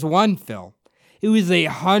wasn't just one, Phil. It was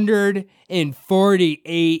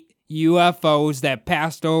 148 UFOs that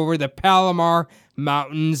passed over the Palomar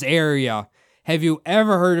Mountains area. Have you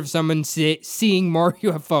ever heard of someone seeing more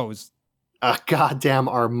UFOs? A goddamn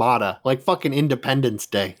armada, like fucking Independence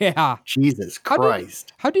Day. Yeah. Jesus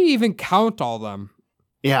Christ. How do you even count all them?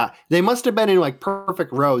 Yeah, they must have been in like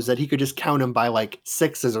perfect rows that he could just count them by like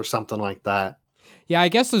sixes or something like that. Yeah, I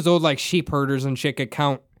guess those old like sheep herders and shit could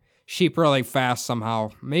count sheep really fast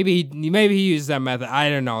somehow. Maybe he used that method. I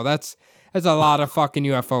don't know. That's a lot of fucking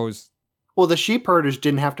UFOs. Well, the sheep herders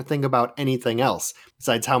didn't have to think about anything else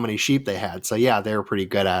besides how many sheep they had. So yeah, they were pretty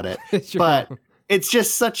good at it. Sure. But it's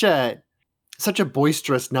just such a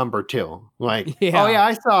boisterous number too. Like, oh yeah,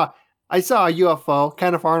 I saw a UFO.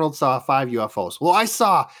 Kenneth Arnold saw 5 UFOs. Well, I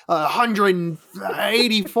saw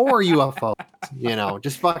 184 UFOs.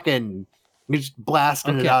 Just fucking just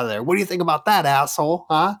blasting it out of there. What do you think about that, asshole?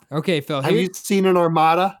 Huh? Okay, Phil. Have you seen an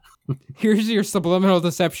armada? Here's your subliminal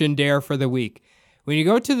deception dare for the week. When you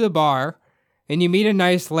go to the bar and you meet a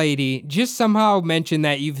nice lady, just somehow mention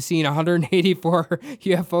that you've seen 184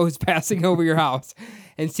 UFOs passing over your house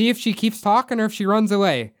and see if she keeps talking or if she runs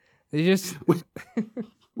away. They just...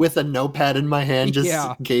 With a notepad in my hand,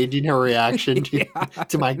 just gauging her reaction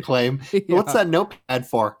to my claim. What's that notepad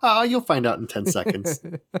for? Oh, you'll find out in 10 seconds.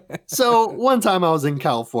 So one time I was in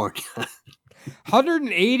California.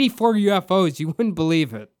 184 UFOs. You wouldn't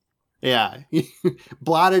believe it. Yeah.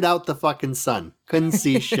 Blotted out the fucking sun. Couldn't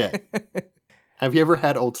see shit. Have you ever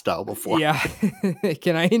had old style before? Yeah.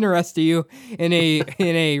 Can I interest you in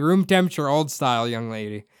a room temperature old style, young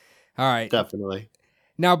lady? All right. Definitely.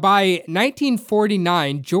 Now, by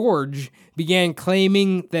 1949, George began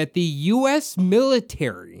claiming that the U.S.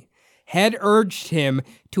 military had urged him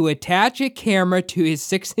to attach a camera to his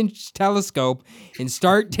 6-inch telescope and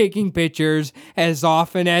start taking pictures as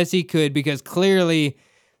often as he could, because clearly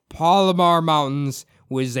Palomar Mountains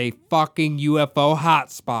was a fucking UFO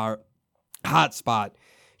hotspot.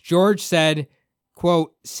 George said,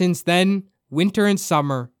 quote, "Since then, winter and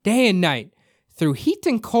summer, day and night, through heat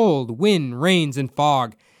and cold, wind, rains, and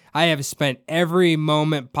fog, I have spent every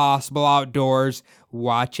moment possible outdoors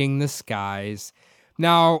watching the skies."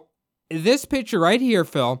 Now, this picture right here,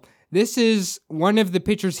 Phil, this is one of the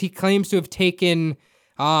pictures he claims to have taken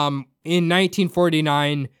in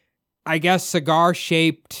 1949. I guess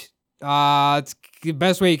cigar-shaped. It's the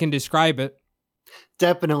best way you can describe it.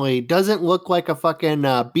 Definitely. Doesn't look like a fucking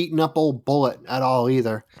beaten up old bullet at all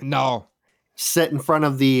either. No. Sit in front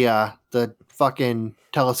of the fucking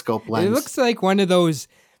telescope lens. It looks like one of those,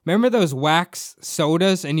 remember those wax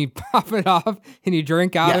sodas and you pop it off and you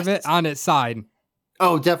drink out of it on its side?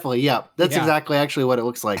 Oh, definitely. Yeah. That's exactly actually what it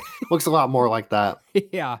looks like. Looks a lot more like that.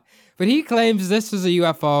 Yeah. But he claims this is a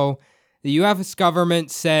UFO. The U.S.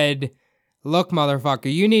 government said, "Look,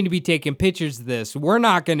 motherfucker, you need to be taking pictures of this. We're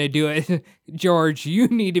not going to do it. George, you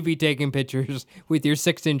need to be taking pictures with your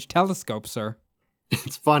 6-inch telescope, sir."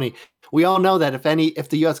 It's funny. We all know that if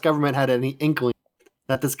the U.S. government had any inkling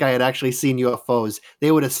that this guy had actually seen UFOs,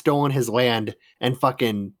 they would have stolen his land and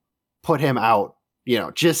fucking put him out,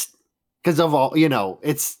 just because of all,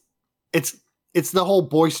 it's the whole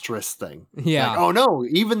boisterous thing. Yeah. Like, oh no,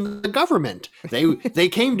 even the government, they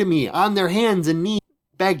came to me on their hands and knees,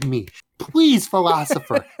 begged me, "Please,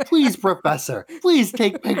 philosopher, please, professor, please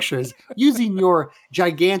take pictures using your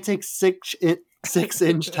gigantic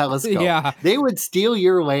 6-inch telescope." Yeah. They would steal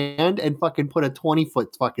your land and fucking put a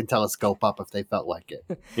 20-foot fucking telescope up if they felt like it.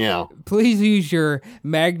 Please use your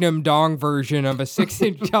Magnum Dong version of a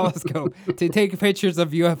 6-inch telescope to take pictures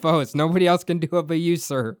of UFOs. Nobody else can do it but you,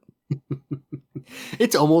 sir.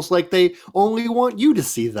 It's almost like they only want you to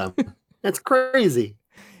see them. That's crazy.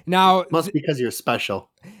 Now, must be because you're special.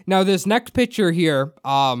 Now, this next picture here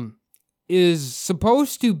is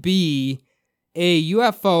supposed to be a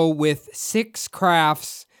UFO with 6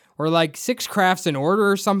 crafts, or like 6 crafts in order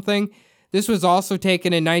or something. This was also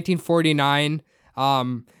taken in 1949.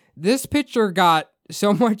 This picture got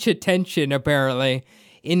so much attention, apparently.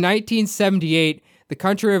 In 1978, the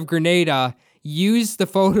country of Grenada used the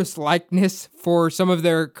photo's likeness for some of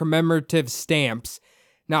their commemorative stamps.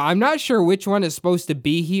 Now, I'm not sure which one is supposed to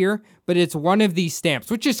be here, but it's one of these stamps,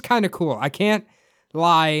 which is kind of cool. I can't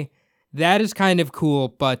lie. That is kind of cool,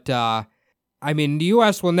 but, the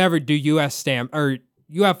U.S. will never do U.S. stamp or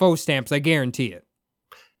UFO stamps, I guarantee it.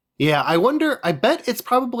 Yeah, I bet it's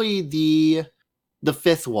probably the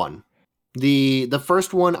 5th one. The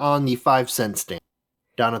first one on the 5-cent stamp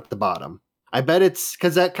down at the bottom. I bet it's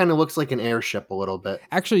because that kind of looks like an airship a little bit.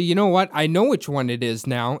 Actually, you know what? I know which one it is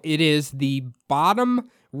now. It is the bottom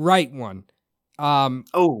right one.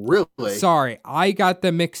 Oh, really? Sorry, I got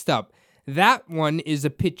them mixed up. That one is a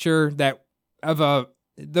picture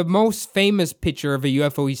the most famous picture of a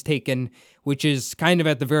UFO he's taken, which is kind of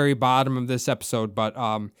at the very bottom of this episode. But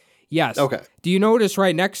yes. Okay. Do you notice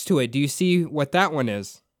right next to it? Do you see what that one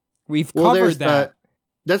is? We've covered that.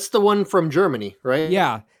 That's the one from Germany, right?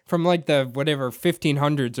 Yeah, from like the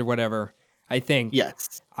 1500s or whatever, I think.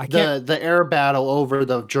 Yes. The air battle over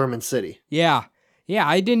the German city. Yeah. Yeah,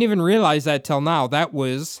 I didn't even realize that till now. That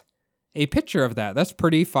was a picture of that. That's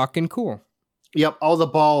pretty fucking cool. Yep, all the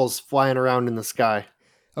balls flying around in the sky.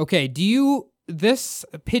 Okay, this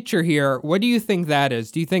picture here, what do you think that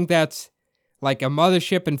is? Do you think that's like a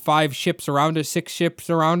mothership and 5 ships around it, 6 ships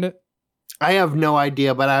around it? I have no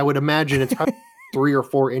idea, but I would imagine it's probably 3 or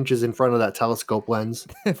 4 inches in front of that telescope lens.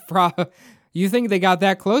 You think they got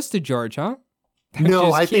that close to George, huh?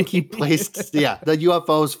 No, I think he placed, the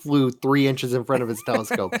UFOs flew 3 inches in front of his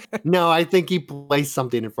telescope. No, I think he placed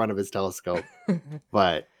something in front of his telescope,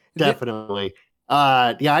 but definitely.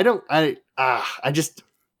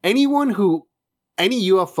 Anyone who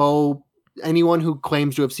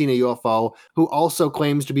claims to have seen a UFO, who also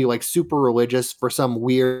claims to be like super religious for some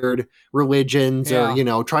weird religions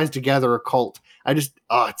or, tries to gather a cult. It's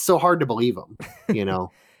so hard to believe them,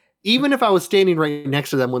 Even if I was standing right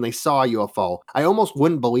next to them when they saw a UFO, I almost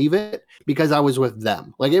wouldn't believe it because I was with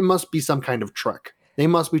them. Like, it must be some kind of trick. They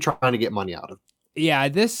must be trying to get money out of it. Yeah,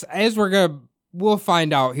 this, as we'll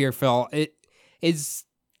find out here, Phil, he's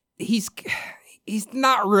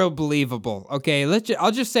not real believable. Okay,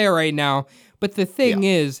 I'll just say it right now. But the thing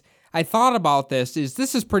is, I thought about this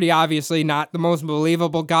is pretty obviously not the most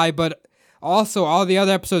believable guy, but also all the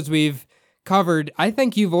other episodes we've covered, I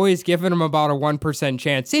think you've always given them about a 1%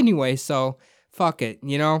 chance anyway, so fuck it,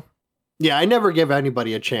 you know? Yeah, I never give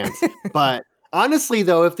anybody a chance. But honestly,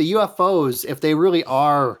 though, if the UFOs, if they really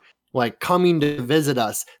are like coming to visit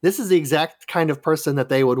us, this is the exact kind of person that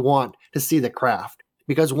they would want to see the craft.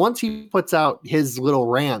 Because once he puts out his little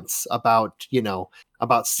rants about,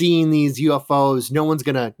 about seeing these UFOs, no one's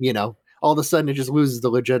gonna, all of a sudden it just loses the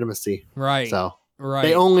legitimacy. Right. So right.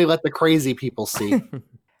 They only let the crazy people see.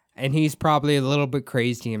 And he's probably a little bit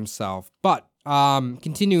crazy himself. But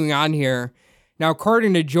continuing on here, now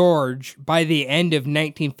according to George, by the end of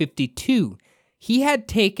 1952, he had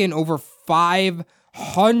taken over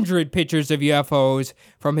 500 pictures of UFOs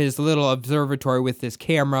from his little observatory with his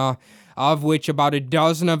camera, of which about a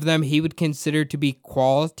dozen of them he would consider to be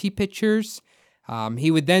quality pictures.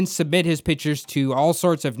 He would then submit his pictures to all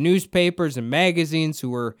sorts of newspapers and magazines who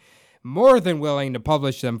were more than willing to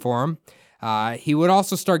publish them for him. He would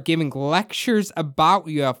also start giving lectures about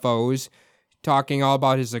UFOs, talking all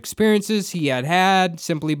about his experiences he had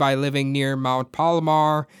simply by living near Mount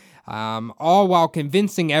Palomar, all while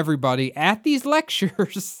convincing everybody at these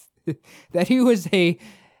lectures that he was a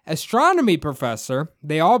astronomy professor.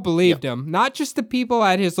 They all believed him, not just the people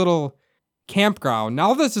at his little campground.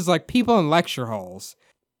 Now this is like people in lecture halls.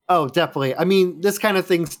 Oh, definitely. I mean, this kind of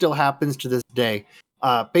thing still happens to this day.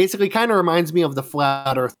 Basically kind of reminds me of the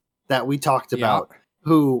flat earth that we talked about,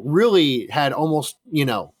 who really had almost,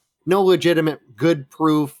 no legitimate good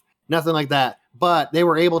proof, nothing like that. But they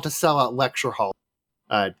were able to sell out lecture halls.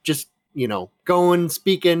 Going,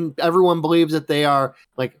 speaking, everyone believes that they are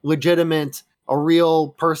like legitimate, a real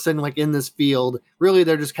person like in this field. Really,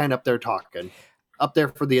 they're just kind of up there talking, up there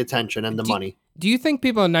for the attention and the money. Do you think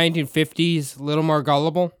people in 1950s a little more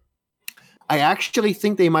gullible? I actually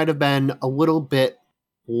think they might have been a little bit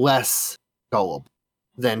less gullible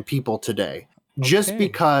than people today, just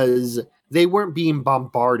because they weren't being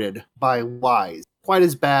bombarded by lies quite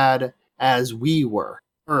as bad as we were,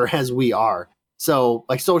 or as we are. So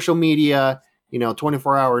like social media,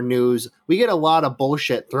 24-hour news, we get a lot of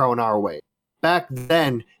bullshit thrown our way. Back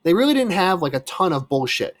then, they really didn't have like a ton of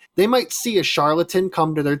bullshit. They might see a charlatan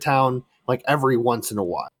come to their town like every once in a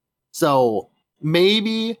while. So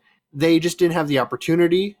maybe they just didn't have the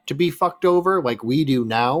opportunity to be fucked over like we do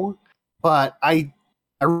now. But I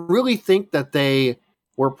really think that they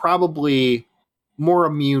were probably more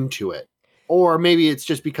immune to it. Or maybe it's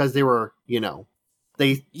just because they were,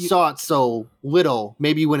 they saw it so little.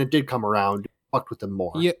 Maybe when it did come around, it fucked with them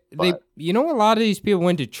more. Yeah, a lot of these people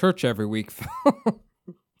went to church every week.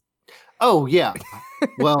 Oh, yeah.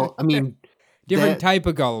 Well, I mean... different type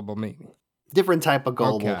of gullible, maybe. Different type of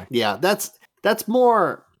gullible. Okay. Yeah, that's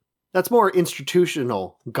more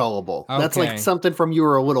institutional gullible. Okay. That's like something from you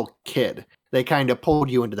were a little kid. They kind of pulled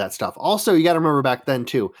you into that stuff. Also, you got to remember back then,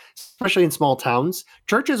 too, especially in small towns,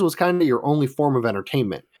 churches was kind of your only form of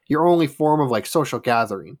entertainment, your only form of like social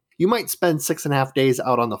gathering. You might spend 6.5 days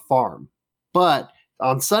out on the farm, but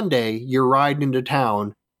on Sunday, you're riding into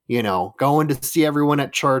town, going to see everyone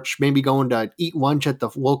at church, maybe going to eat lunch at the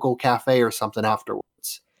local cafe or something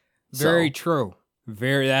afterwards. Very true.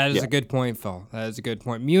 That is a good point, Phil. That is a good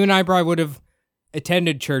point. You and I probably would have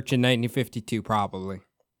attended church in 1952, probably.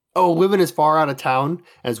 Oh, living as far out of town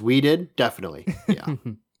as we did? Definitely. Yeah.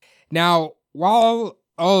 Now, while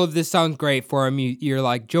all of this sounds great for him, you're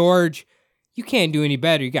like, George, you can't do any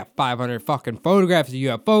better. You got 500 fucking photographs of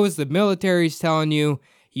UFOs. The military's telling you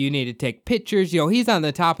need to take pictures. He's on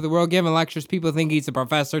the top of the world giving lectures. People think he's a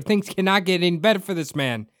professor. Things cannot get any better for this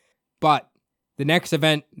man. But the next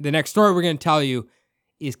story we're going to tell you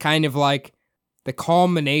is kind of like the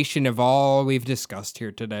culmination of all we've discussed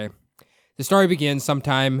here today. The story begins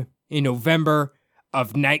sometime in November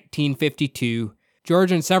of 1952.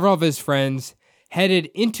 George and several of his friends headed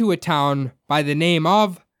into a town by the name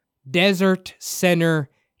of Desert Center,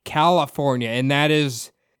 California. And that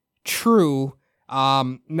is true.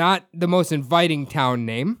 Not the most inviting town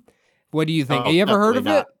name. What do you think? Have you ever heard of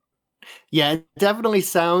it? Yeah, it definitely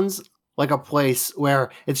sounds like a place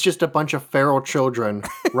where it's just a bunch of feral children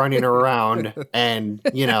running around and,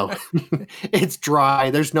 it's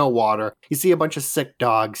dry. There's no water. You see a bunch of sick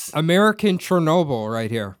dogs. American Chernobyl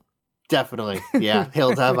right here. Definitely. Yeah.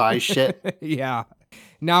 Hills have eyes shit. Yeah.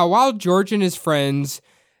 Now, while George and his friends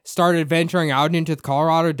started venturing out into the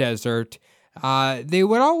Colorado desert, they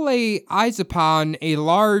would all lay eyes upon a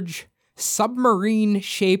large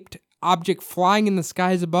submarine-shaped object flying in the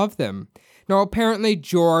skies above them. Now, apparently,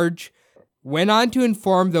 George went on to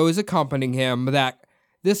inform those accompanying him that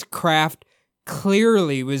this craft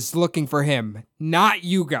clearly was looking for him, not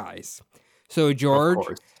you guys. So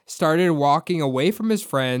George started walking away from his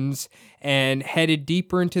friends and headed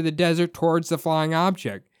deeper into the desert towards the flying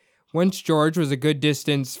object. Once George was a good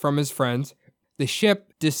distance from his friends, the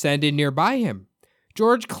ship descended nearby him.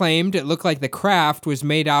 George claimed it looked like the craft was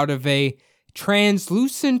made out of a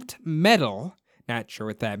translucent metal, not sure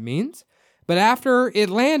what that means, but after it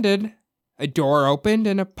landed, a door opened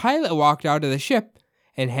and a pilot walked out of the ship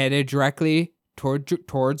and headed directly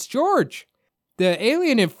towards George. The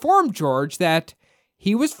alien informed George that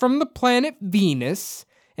he was from the planet Venus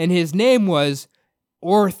and his name was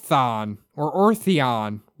Orthon or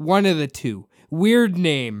Ortheon, one of the two. Weird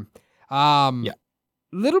name.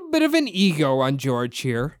 Little bit of an ego on George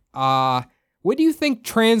here. What do you think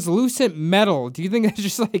translucent metal? Do you think that's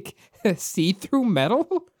just like see-through metal?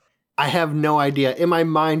 I have no idea. In my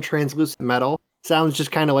mind, translucent metal sounds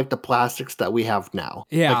just kind of like the plastics that we have now.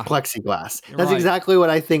 Yeah. Like plexiglass. That's Right. exactly what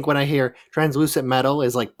I think when I hear translucent metal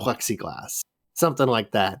is like plexiglass. Something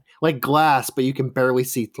like that. Like glass, but you can barely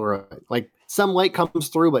see through it. Like some light comes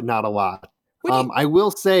through, but not a lot. What do you- I will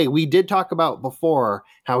say, we did talk about before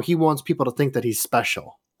how he wants people to think that he's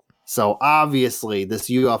special. So obviously this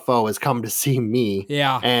UFO has come to see me.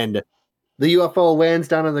 Yeah. And the UFO lands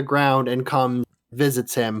down on the ground and comes,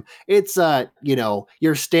 visits him. It's,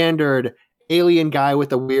 your standard alien guy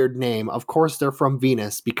with a weird name. Of course they're from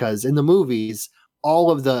Venus because in the movies,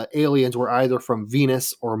 all of the aliens were either from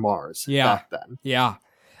Venus or Mars back then. Yeah.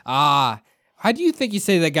 How do you think you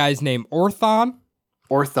say that guy's name? Orthon?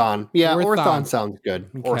 Orthon. Yeah, Orthon. Orthon sounds good.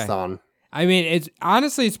 Okay. Orthon. I mean,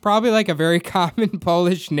 it's probably like a very common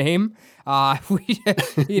Polish name. George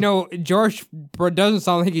doesn't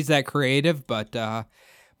sound like he's that creative, but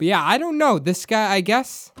yeah, I don't know. This guy, I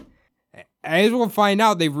guess, as we'll find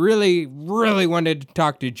out, they really, really wanted to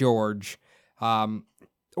talk to George.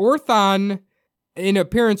 Orthon, in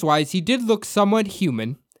appearance-wise, he did look somewhat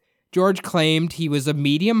human. George claimed he was a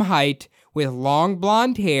medium height with long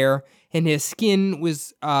blonde hair, and his skin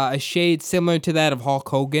was a shade similar to that of Hulk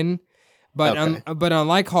Hogan. But but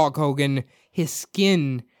unlike Hulk Hogan, his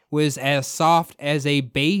skin was as soft as a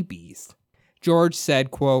baby's. George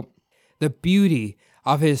said, quote, "The beauty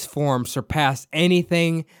of his form surpassed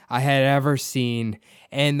anything I had ever seen,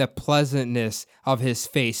 and the pleasantness of his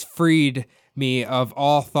face freed me of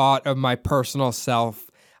all thought of my personal self.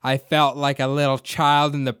 I felt like a little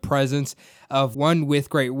child in the presence of one with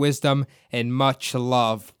great wisdom and much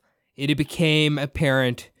love." It became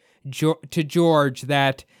apparent to George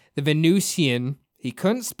that the Venusian, he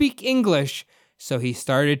couldn't speak English, so he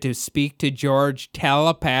started to speak to George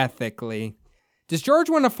telepathically. Does George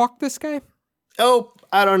want to fuck this guy? Oh,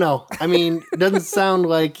 I don't know. I mean, it doesn't sound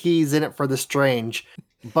like he's in it for the strange,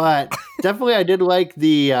 but definitely I did like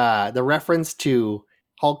the reference to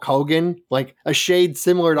Hulk Hogan, like a shade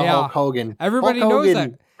similar to Hulk Hogan. Everybody Hulk knows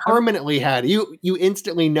Hogan that. Permanently had you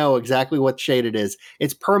instantly know exactly what shade it is.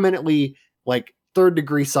 It's permanently like 3rd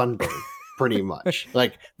degree sunburn, pretty much.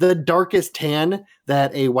 Like the darkest tan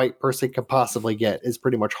that a white person could possibly get is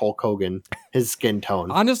pretty much Hulk Hogan, his skin tone.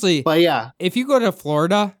 Honestly, But yeah, if you go to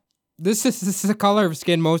Florida, this is the color of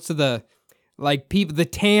skin most of the people, the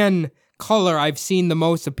tan color I've seen the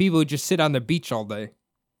most of people who just sit on the beach all day.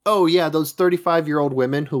 oh yeah, those 35-year-old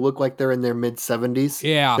women who look like they're in their mid 70s.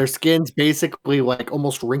 Yeah. Their skin's basically like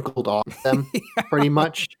almost wrinkled off them, pretty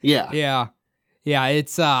much. Yeah. Yeah,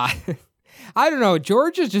 it's I don't know,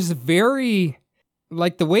 George is just very,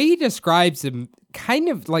 like, the way he describes him, kind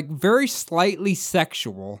of like very slightly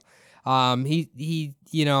sexual. He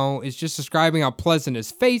is just describing how pleasant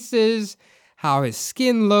his face is, how his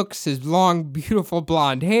skin looks, his long, beautiful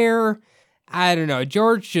blonde hair. I don't know,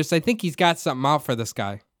 George I think he's got something out for this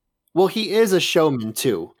guy. Well, he is a showman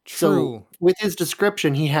too. True. So with his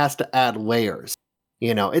description, he has to add layers.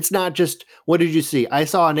 It's not just, what did you see? I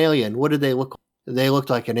saw an alien. What did they look like? They looked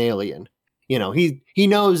like an alien. He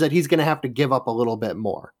knows that he's going to have to give up a little bit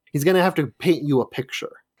more. He's going to have to paint you a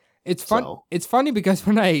picture. It's fun. So- It's funny because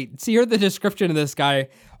when I hear the description of this guy,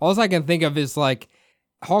 all I can think of is like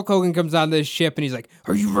Hulk Hogan comes on this ship and he's like,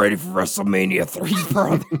 "Are you ready for WrestleMania 3,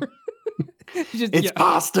 brother?" It's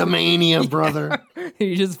Pasta Mania, brother.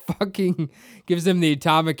 He just fucking gives him the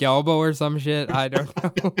atomic elbow or some shit. I don't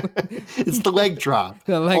know. It's the leg drop.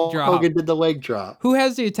 The leg Hulk drop. Hogan did the leg drop. Who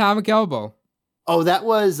has the atomic elbow? Oh, that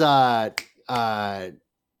was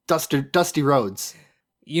Dusty Rhodes.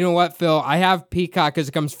 You know what, Phil? I have Peacock because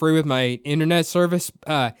it comes free with my internet service.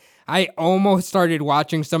 I almost started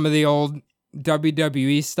watching some of the old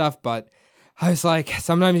WWE stuff, but I was like,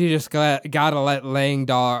 sometimes you just gotta let laying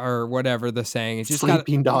dog or whatever the saying is. Just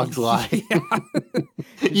Sleeping dogs lie.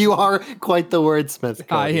 You are quite the wordsmith. I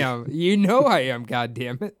Cody. am. You know I am. God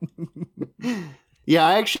damn it. Yeah,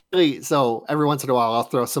 I actually, so every once in a while I'll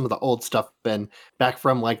throw some of the old stuff in back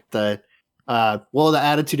from like the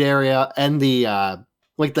Attitude Era and the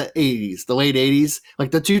like the 80s, the late 80s,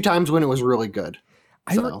 like the 2 times when it was really good.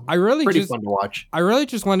 So, I really pretty just fun to watch. I really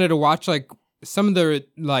just wanted to watch like some of the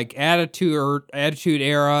like Attitude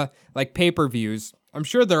Era like pay-per-views. I'm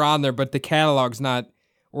sure they're on there, but the catalog's not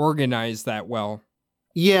organized that well.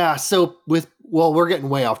 Yeah, so we're getting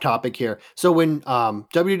way off topic here. So when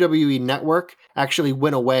WWE Network actually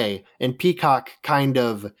went away and Peacock kind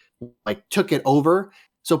of like took it over,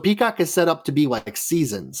 so Peacock is set up to be like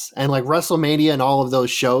seasons, and like WrestleMania and all of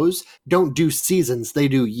those shows don't do seasons, they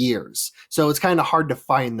do years. So it's kind of hard to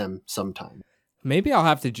find them sometimes. Maybe I'll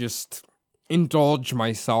have to just indulge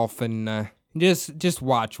myself and just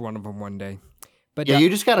watch one of them one day. But yeah, you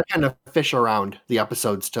just got to kind of fish around the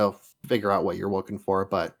episodes to figure out what you're looking for.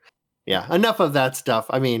 But yeah, enough of that stuff.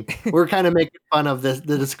 I mean, we're kind of making fun of the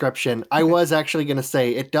description. I was actually going to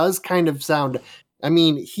say it does kind of sound. I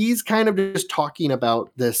mean, he's kind of just talking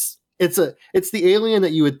about this. It's the alien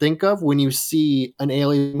that you would think of when you see an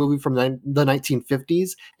alien movie from the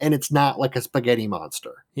 1950s, and it's not like a spaghetti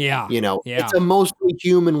monster. Yeah, It's a mostly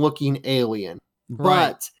human-looking alien, Right.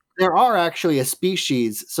 but there are actually a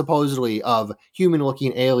species supposedly of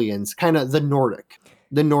human-looking aliens, kind of the Nordic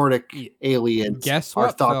aliens. Guess are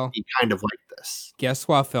what, thought Phil? to be kind of like this. Guess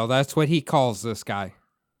what, Phil? That's what he calls this guy.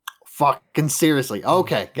 Fucking seriously.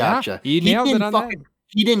 Okay, gotcha. Yeah, you nailed it didn't on that.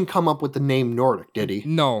 He didn't come up with the name Nordic, did he?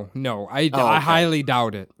 No, I okay. highly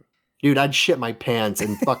doubt it. Dude, I'd shit my pants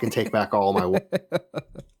and fucking take back all my work.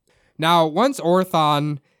 Now, once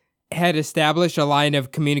Orthon had established a line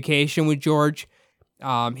of communication with George,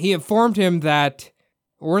 he informed him that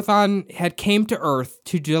Orthon had came to Earth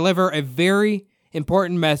to deliver a very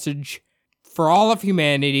important message for all of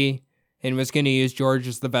humanity and was going to use George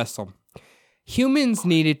as the vessel. Humans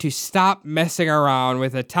needed to stop messing around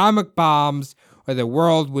with atomic bombs or the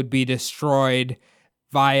world would be destroyed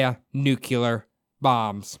via nuclear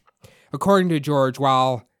bombs. According to George,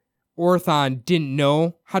 while Orthon didn't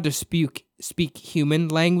know how to speak human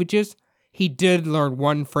languages, he did learn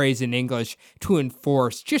one phrase in English to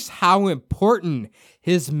enforce just how important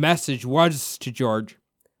his message was to George.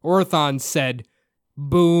 Orthon said,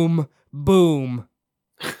 "Boom, boom."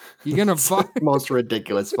 You're gonna fuck. Most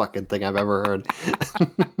ridiculous fucking thing I've ever heard.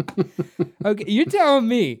 Okay, you're telling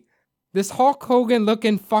me this Hulk Hogan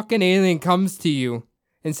looking fucking alien comes to you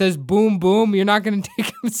and says boom boom, you're not gonna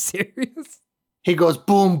take him serious? He goes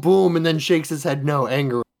boom boom and then shakes his head no,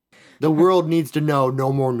 anger. The world needs to know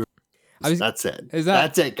no more news. That's it.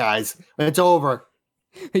 That's it, guys. It's over.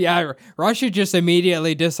 Yeah, Russia just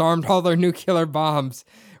immediately disarmed all their nuclear bombs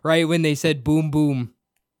right when they said boom boom.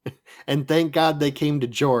 And thank God they came to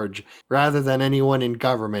George rather than anyone in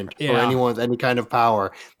government or Yeah. anyone with any kind of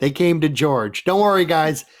power. They came to George. Don't worry,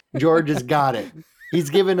 guys. George has got it. He's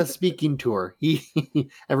given a speaking tour.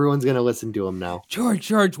 Everyone's gonna listen to him now. George,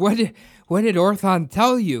 what did Orthon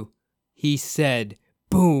tell you? He said,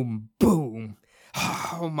 boom, boom.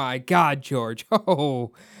 Oh my God, George.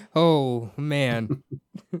 Oh man.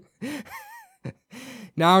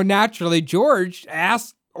 Now, naturally, George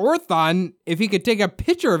asked Orthon if he could take a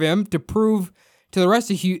picture of him to prove to the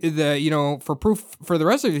rest of for proof for the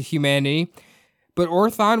rest of humanity. But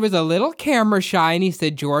Orthon was a little camera shy and he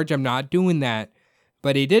said, "George, I'm not doing that."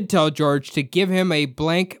 But he did tell George to give him a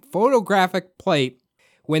blank photographic plate.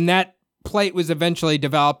 When that plate was eventually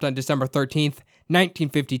developed on December 13th,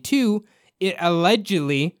 1952, it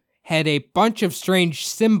allegedly had a bunch of strange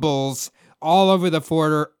symbols all over the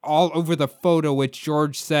photo, which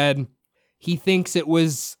George said he thinks it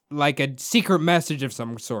was like a secret message of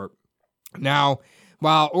some sort. Now,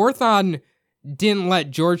 while Orthon didn't let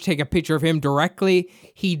George take a picture of him directly,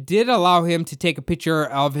 he did allow him to take a picture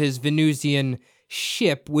of his Venusian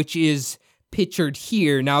ship, which is pictured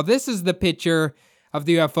here. Now, this is the picture of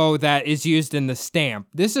the UFO that is used in the stamp.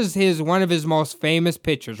 This is one of his most famous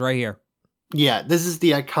pictures right here. Yeah, this is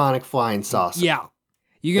the iconic flying saucer. Yeah.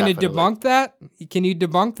 You gonna Definitely. debunk that? Can you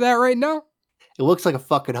debunk that right now? It looks like a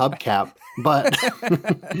fucking hubcap, but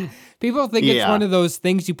People think it's Yeah. one of those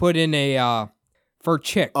things you put in for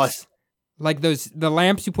chicks. Like the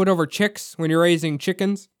lamps you put over chicks when you're raising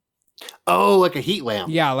chickens. oh, like a heat lamp.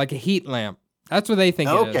 Yeah, like a heat lamp. That's what they think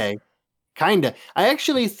it Okay, kinda. I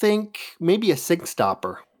actually think maybe a sink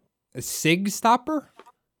stopper. is. A sig stopper?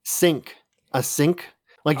 A sink.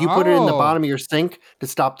 Like you put it in the Oh. bottom of your sink to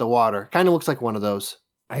stop the water. Kind of looks like one of those.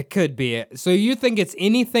 It could be it. So you think it's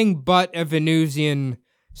anything but a Venusian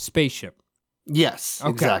spaceship? Yes,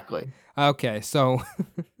 Okay. exactly. Okay, so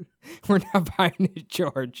we're not buying it,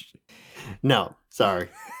 George. No, sorry.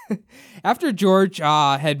 After George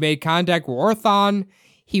had made contact with Orthon,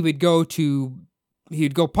 he would go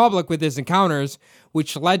public with his encounters,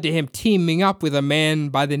 which led to him teaming up with a man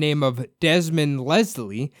by the name of Desmond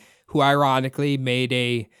Leslie, who ironically made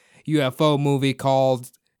a UFO movie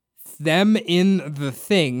called Them in the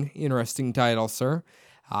Thing. Interesting title, sir.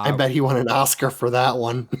 I bet he won an Oscar for that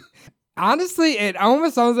one. Honestly, it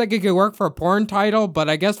almost sounds like it could work for a porn title, but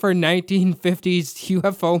I guess for a 1950s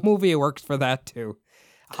UFO movie, it works for that too.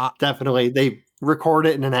 Definitely. They record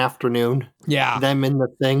it in an afternoon. Yeah. Them in the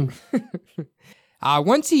Thing.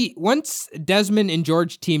 Once Desmond and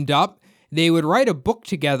George teamed up, they would write a book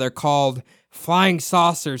together called Flying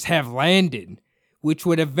Saucers Have Landed, which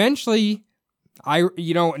would eventually,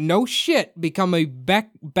 no shit, become a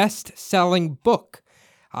best-selling book.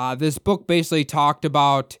 This book basically talked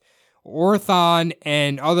about Orthon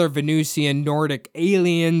and other Venusian Nordic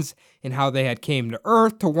aliens and how they had came to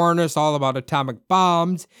Earth to warn us all about atomic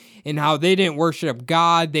bombs, and how they didn't worship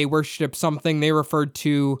God, they worshiped something they referred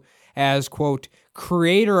to as, quote,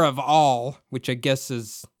 creator of all, which I guess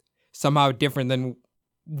is somehow different than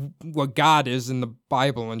what God is in the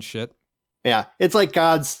Bible and shit. Yeah, it's like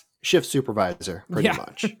God's shift supervisor, pretty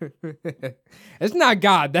much. It's not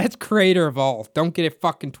God, that's creator of all. Don't get it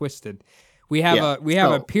fucking twisted. We have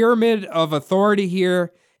a pyramid of authority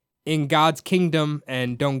here in God's kingdom,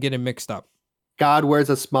 and don't get it mixed up. God wears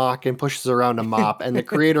a smock and pushes around a mop, and the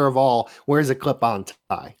creator of all wears a clip-on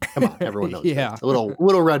tie. Come on, everyone knows that. A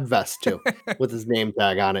little red vest, too, with his name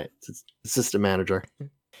tag on it. It's assistant manager.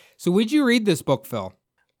 So would you read this book, Phil?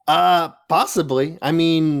 Possibly. I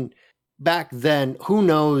mean, back then, who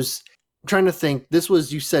knows? I'm trying to think. This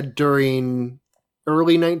was, you said, during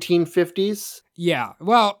early 1950s? Yeah.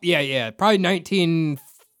 Well, yeah. Probably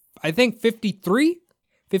 53?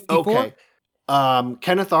 54? Okay.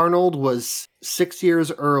 Kenneth Arnold was 6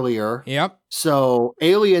 years earlier. Yep. So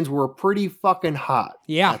aliens were pretty fucking hot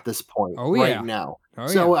at this point now.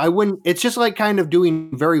 It's just like kind of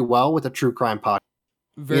doing very well with a true crime podcast.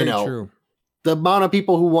 Very true. The amount of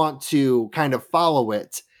people who want to kind of follow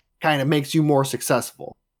it kind of makes you more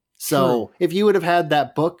successful. So if you would have had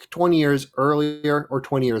that book 20 years earlier or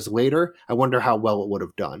 20 years later, I wonder how well it would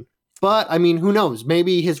have done. But I mean, who knows?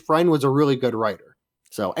 Maybe his friend was a really good writer.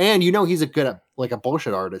 So, and he's a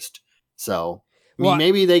bullshit artist. So,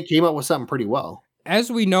 maybe they came up with something pretty well.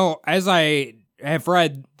 As we know, as I have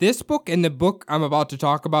read this book and the book I'm about to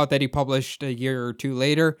talk about that he published a year or two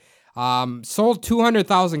later, sold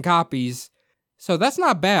 200,000 copies. So that's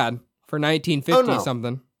not bad for 1950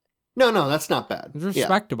 something. No, that's not bad. It's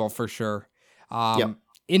respectable for sure. In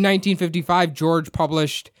 1955, George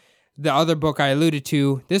published the other book I alluded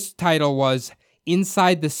to. This title was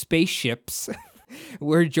Inside the Spaceships,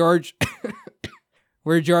 where George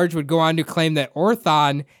would go on to claim that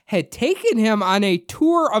Orthon had taken him on a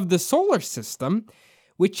tour of the solar system,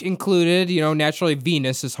 which included, naturally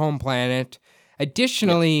Venus, his home planet.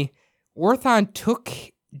 Additionally, Orthon took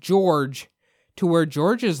George to where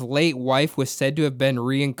George's late wife was said to have been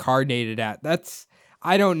reincarnated at.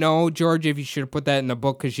 I don't know, George, if you should have put that in the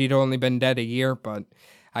book because she'd only been dead a year, but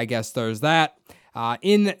I guess there's that.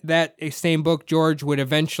 In that same book, George would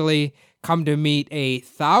eventually come to meet a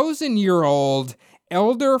 1,000-year-old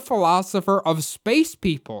elder philosopher of space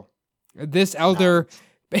people. This elder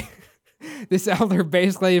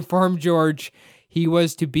basically informed George he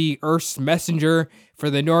was to be Earth's messenger for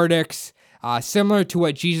the Nordics, similar to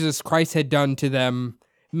what Jesus Christ had done to them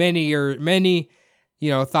many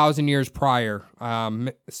 1,000 years prior.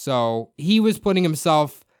 So he was putting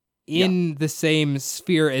himself in the same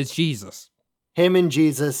sphere as Jesus. Him and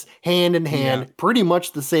Jesus, hand in hand, pretty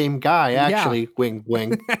much the same guy, actually. Wing,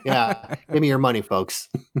 wing. Yeah, give me your money, folks.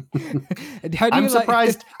 I'm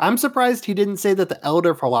surprised he didn't say that the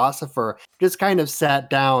elder philosopher just kind of sat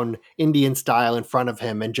down Indian style in front of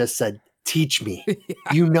him and just said, teach me.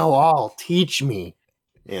 You know all. Teach me.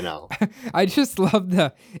 I just love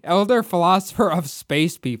the elder philosopher of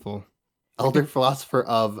space people. Elder philosopher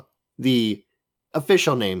of the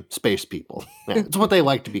official name, space people. Yeah, it's what they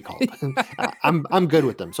like to be called. I'm good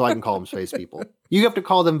with them, so I can call them space people. You have to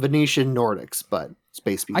call them Venetian Nordics, but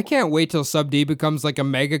space people. I can't wait till Sub D becomes like a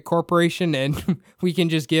mega corporation and we can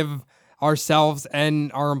just give ourselves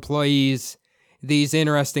and our employees these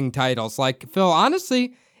interesting titles. Like, Phil,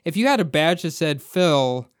 honestly, if you had a badge that said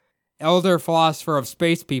Phil, elder philosopher of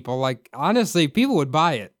space people, like, honestly, people would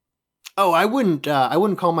buy it. Oh, I wouldn't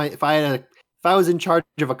call if I was in charge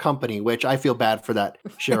of a company, which I feel bad for that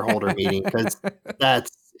shareholder meeting because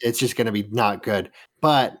it's just going to be not good.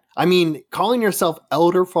 But I mean, calling yourself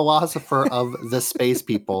elder philosopher of the space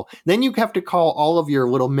people, then you have to call all of your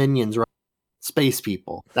little minions space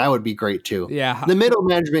people. That would be great too. Yeah. The middle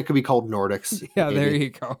management could be called Nordics. Yeah, maybe. there you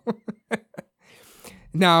go.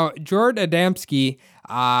 Now, George Adamski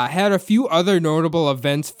had a few other notable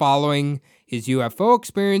events following his UFO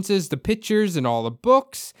experiences, the pictures, and all the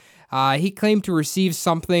books. He claimed to receive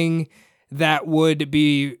something that would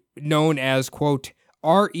be known as, quote,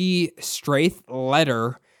 R.E. Straith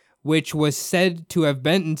letter, which was said to have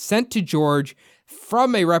been sent to George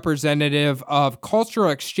from a representative of Cultural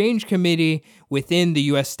Exchange Committee within the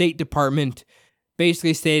U.S. State Department,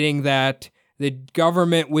 basically stating that the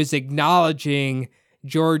government was acknowledging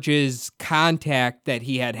George's contact that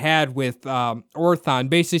he had with Orthon,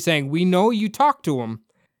 basically saying, we know you talked to him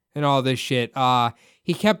and all this shit.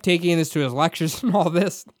 He kept taking this to his lectures and all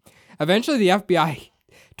this. Eventually, the FBI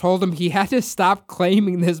told him he had to stop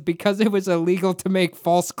claiming this because it was illegal to make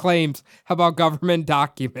false claims about government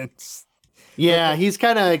documents. Yeah, he's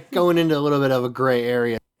kind of going into a little bit of a gray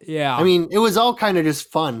area. Yeah. I mean, it was all kind of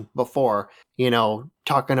just fun before,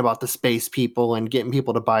 talking about the space people and getting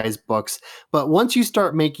people to buy his books. But once you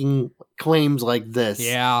start making claims like this,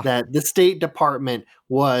 that the State Department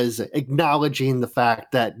was acknowledging the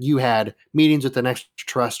fact that you had meetings with an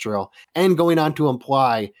extraterrestrial and going on to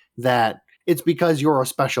imply that it's because you're a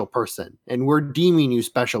special person and we're deeming you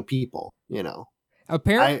special people,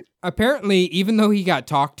 Apparently, even though he got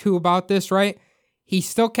talked to about this, right, he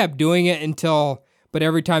still kept doing it but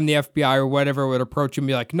every time the FBI or whatever would approach him,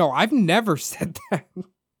 be like, no, I've never said that.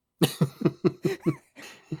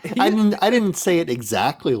 I didn't say it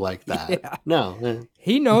exactly like that. Yeah. No.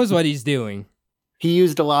 He knows what he's doing. He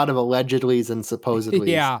used a lot of allegedlys and supposedlys.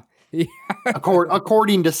 Yeah.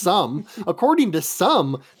 According to some,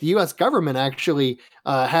 the U.S. government actually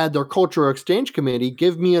had their Cultural Exchange Committee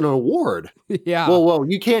give me an award. Yeah. Whoa!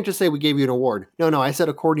 You can't just say we gave you an award. No. I said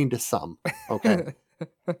according to some. Okay.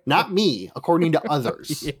 Not me. According to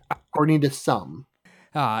others. Yeah. According to some.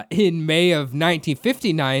 In May of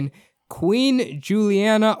 1959, Queen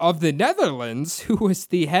Juliana of the Netherlands, who was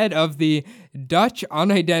the head of the Dutch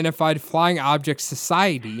Unidentified Flying Object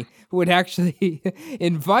Society, would actually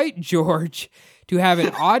invite George to have an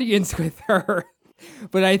audience with her.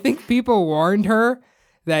 But I think people warned her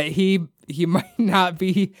that he might not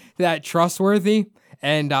be that trustworthy,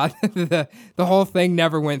 and the whole thing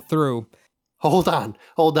never went through. Hold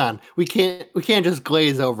on. We can't just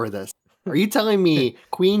glaze over this. Are you telling me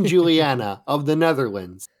Queen Juliana of the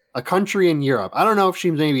Netherlands, a country in Europe, I don't know if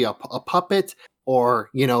she's maybe a puppet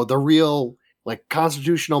or, the real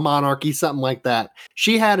constitutional monarchy, something like that.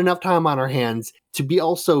 She had enough time on her hands to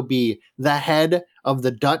also be the head of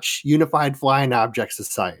the Dutch Unified Flying Object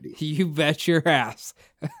Society. You bet your ass.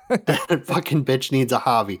 That fucking bitch needs a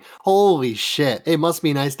hobby. Holy shit. It must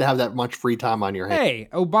be nice to have that much free time on your hands. Hey,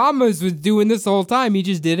 Obama's was doing this the whole time. He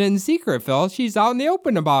just did it in secret, Phil. She's out in the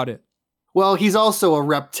open about it. Well, he's also a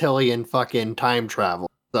reptilian fucking time travel.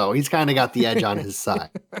 So he's kind of got the edge on his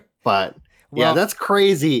side. But yeah, that's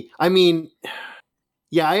crazy. I mean,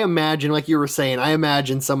 yeah, I imagine, like you were saying,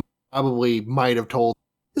 someone probably might have told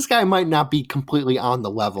this guy might not be completely on the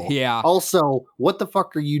level. Yeah. Also, what the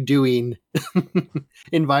fuck are you doing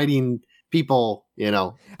inviting people,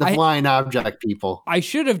 flying object people? I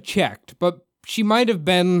should have checked, but she might have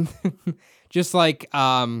been just like,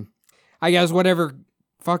 I guess whatever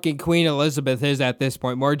fucking Queen Elizabeth is at this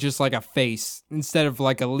point, more just like a face instead of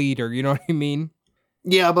like a leader, you know what I mean?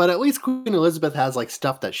 Yeah, but at least Queen Elizabeth has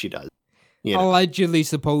stuff that she does. Allegedly,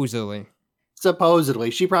 supposedly.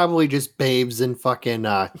 She probably just bathes in fucking,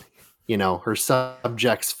 her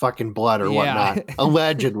subjects' fucking blood or whatnot.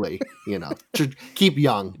 Allegedly, to keep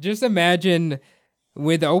young. Just imagine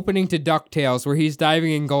with the opening to DuckTales where he's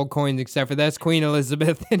diving in gold coins, except for that's Queen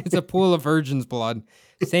Elizabeth and it's a pool of virgin's blood.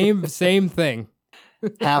 Same thing.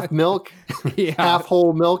 Half milk, half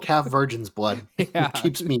whole milk, half virgin's blood. Yeah.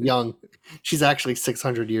 Keeps me young. She's actually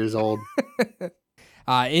 600 years old. In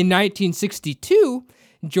 1962,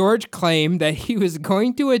 George claimed that he was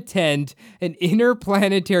going to attend an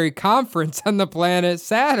interplanetary conference on the planet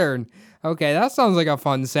Saturn. Okay, that sounds like a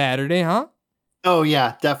fun Saturday, huh? Oh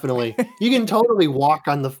yeah, definitely. You can totally walk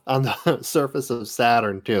on the surface of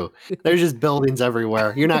Saturn too. There's just buildings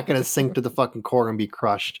everywhere. You're not going to sink to the fucking core and be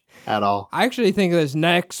crushed at all. I actually think this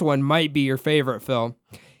next one might be your favorite, Phil.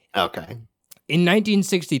 Okay. In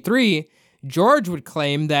 1963, George would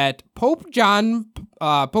claim that Pope John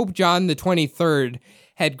the 23rd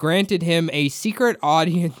had granted him a secret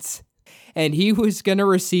audience, and he was going to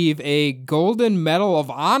receive a Golden Medal of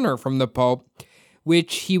Honor from the Pope,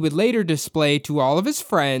 which he would later display to all of his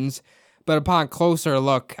friends, but upon closer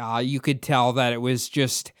look, you could tell that it was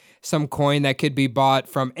just some coin that could be bought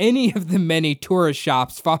from any of the many tourist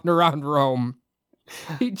shops found around Rome.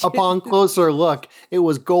 Upon closer look, it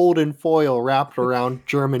was golden foil wrapped around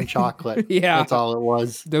German chocolate. Yeah. That's all it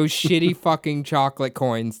was. Those shitty fucking chocolate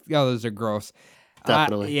coins. Oh, those are gross.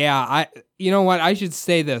 Definitely. You know what? I should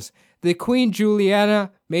say this. The Queen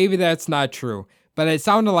Juliana, maybe that's not true, but it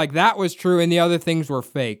sounded like that was true and the other things were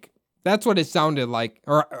fake. That's what it sounded like.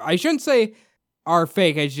 Or I shouldn't say are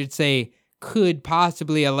fake. I should say could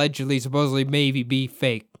possibly, allegedly, supposedly, maybe be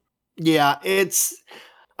fake. Yeah,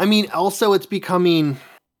 also it's becoming,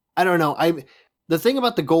 I don't know. The thing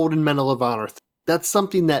about the Golden Medal of Honor, that's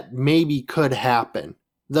something that maybe could happen.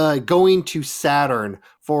 The going to Saturn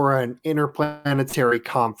for an interplanetary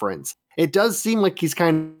conference. It does seem like he's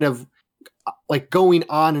kind of like going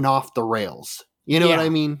on and off the rails. You know what I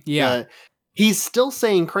mean? Yeah. He's still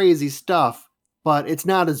saying crazy stuff, but it's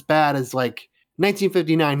not as bad as like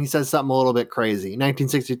 1959, he says something a little bit crazy.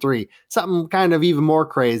 1963, something kind of even more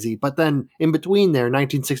crazy. But then in between there,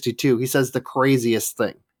 1962, he says the craziest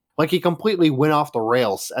thing. Like he completely went off the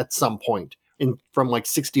rails at some point from like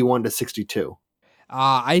 61 to 62.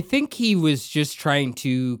 I think he was just trying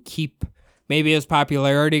to keep maybe his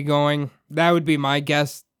popularity going. That would be my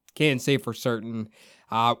guess. Can't say for certain.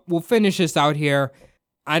 We'll finish this out here.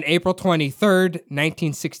 On April 23rd,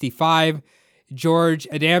 1965, George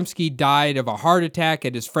Adamski died of a heart attack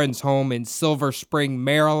at his friend's home in Silver Spring,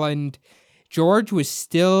 Maryland. George was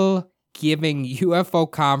still giving UFO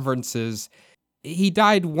conferences. He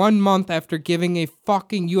died 1 month after giving a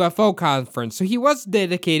fucking UFO conference. So he was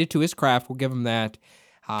dedicated to his craft. We'll give him that.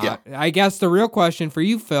 I guess the real question for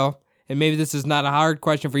you, Phil, and maybe this is not a hard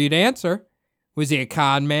question for you to answer, was he a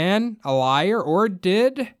con man, a liar, or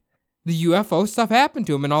did the UFO stuff happen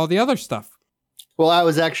to him and all the other stuff? Well, I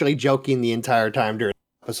was actually joking the entire time during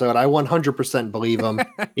the episode. I 100% believe him.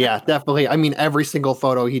 Yeah, definitely. I mean, every single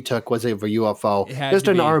photo he took was of a UFO. Just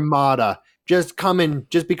an armada. Just coming,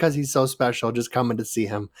 just because he's so special, just coming to see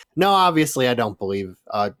him. No, obviously, I don't believe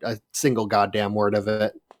a single goddamn word of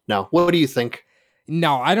it. No. What do you think?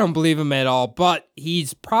 No, I don't believe him at all, but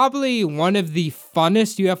he's probably one of the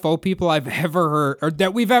funnest UFO people I've ever heard, or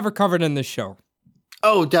that we've ever covered in this show.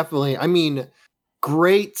 Oh, definitely. I mean,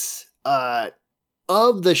 great,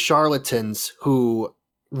 of the charlatans who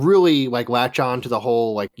really like latch on to the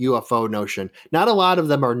whole like UFO notion, not a lot of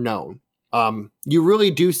them are known. You really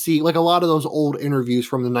do see like a lot of those old interviews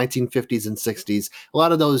from the 1950s and 60s, a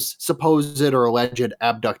lot of those supposed or alleged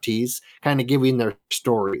abductees kind of giving their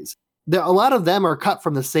stories. A lot of them are cut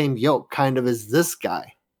from the same yoke kind of as this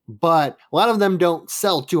guy, but a lot of them don't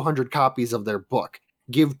sell 200 copies of their book,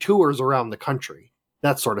 give tours around the country,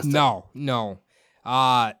 that sort of thing. No.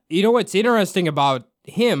 You know what's interesting about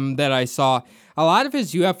him that I saw? A lot of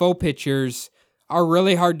his UFO pictures are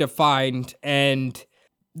really hard to find, and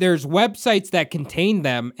there's websites that contain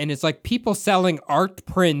them, and it's like people selling art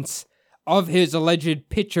prints of his alleged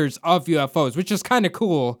pictures of UFOs, which is kind of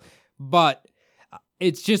cool, but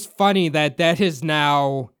it's just funny that is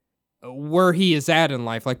now where he is at in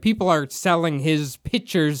life. Like, people are selling his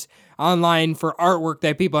pictures online for artwork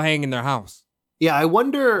that people hang in their house. Yeah, I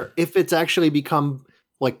wonder if it's actually become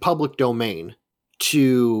like public domain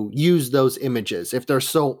to use those images if they're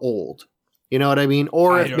so old. You know what I mean?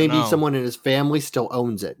 Or if maybe someone in his family still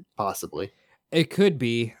owns it, possibly. It could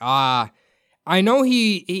be. I know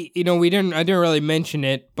he I didn't really mention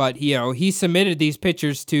it, but he submitted these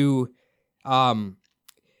pictures to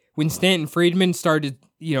when Stanton Friedman started,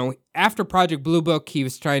 after Project Blue Book, he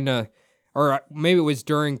was trying to, or maybe it was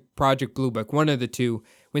during Project Blue Book, one of the two.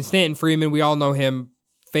 When Stanton Friedman, we all know him,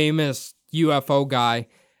 famous UFO guy.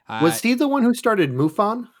 Was he the one who started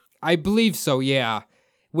MUFON? I believe so, yeah.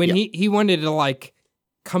 When he wanted to, like,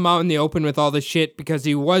 come out in the open with all this shit because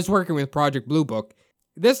he was working with Project Blue Book,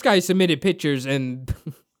 this guy submitted pictures and,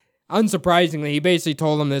 unsurprisingly, he basically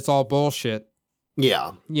told him it's all bullshit.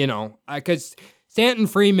 Yeah. Because Stanton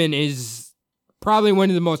Friedman is probably one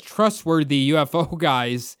of the most trustworthy UFO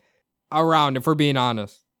guys around, if we're being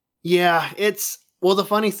honest. Yeah, well, the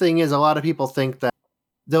funny thing is a lot of people think that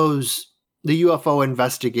the UFO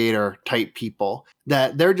investigator type people,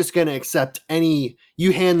 that they're just going to accept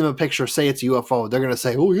you hand them a picture, say it's a UFO, they're going to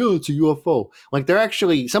say, oh yeah, it's a UFO. Like, they're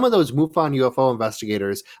actually, some of those MUFON UFO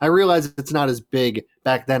investigators, I realize it's not as big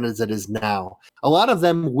back then as it is now. A lot of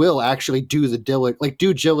them will actually do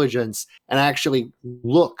due diligence and actually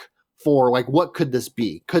look for, like, what could this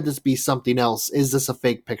be? Could this be something else? Is this a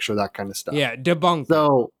fake picture? That kind of stuff. Yeah, debunk.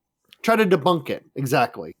 So try to debunk it.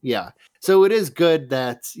 Exactly. Yeah. So it is good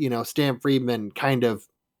that, Stan Friedman kind of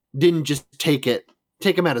didn't just take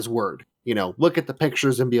him at his word, look at the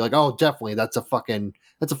pictures and be like, oh, definitely. That's a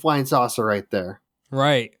flying saucer right there.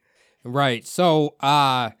 Right. So,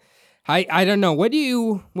 I don't know. What do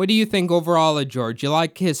you think overall of George? You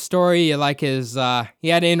like his story? You like his he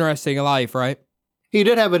had an interesting life, right? He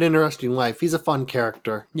did have an interesting life. He's a fun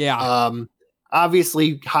character. Yeah.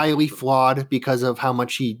 Obviously highly flawed because of how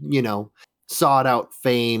much he, sought out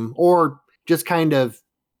fame or just kind of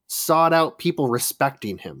sought out people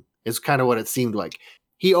respecting him is kind of what it seemed like.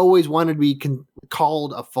 He always wanted to be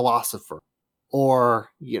called a philosopher or,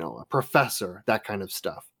 a professor, that kind of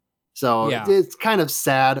stuff. So It's kind of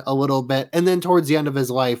sad a little bit. And then towards the end of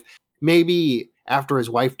his life, maybe after his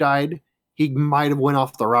wife died, he might have went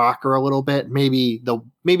off the rocker a little bit. Maybe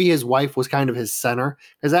his wife was kind of his center,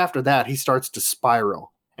 because after that he starts to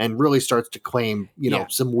spiral and really starts to claim,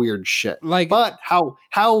 some weird shit. But how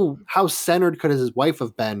centered could his wife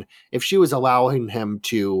have been if she was allowing him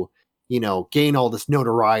to, gain all this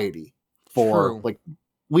notoriety for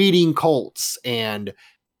leading cults and,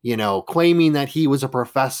 claiming that he was a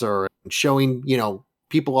professor and showing,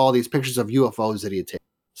 people all these pictures of UFOs that he had taken.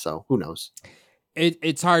 So who knows?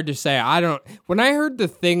 It's hard to say. When I heard the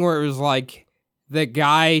thing where it was like the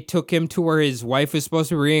guy took him to where his wife was supposed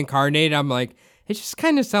to be reincarnated, I'm like, it just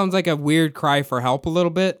kind of sounds like a weird cry for help a little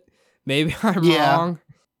bit. Maybe I'm wrong.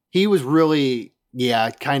 He was really,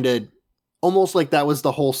 kind of almost like that was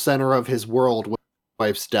the whole center of his world with his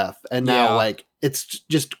wife's death. And now it's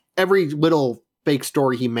just every little fake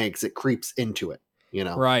story he makes, it creeps into it,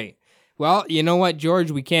 Right. Well, you know what,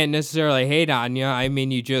 George? We can't necessarily hate on you. I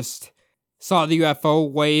mean, you just saw the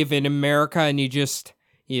UFO wave in America and you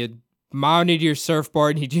mounted your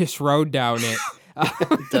surfboard and you just rode down it.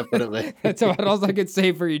 Definitely. That's about all I could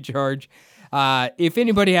say for you, George. If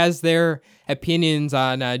anybody has their opinions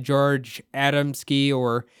on George Adamski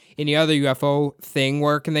or any other UFO thing,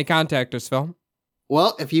 where can they contact us, Phil?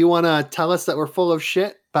 Well, if you want to tell us that we're full of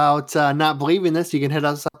shit about not believing this, you can hit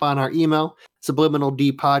us up on our email,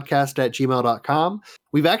 subliminaldpodcast@gmail.com.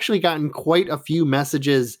 We've actually gotten quite a few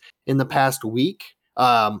messages in the past week.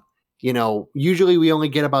 Usually we only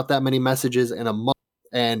get about that many messages in a month,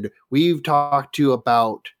 and we've talked to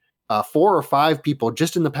about 4 or 5 people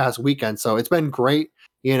just in the past weekend. So it's been great.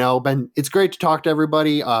 It's great to talk to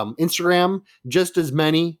everybody. Instagram, just as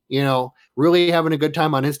many, really having a good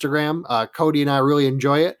time on Instagram. Cody and I really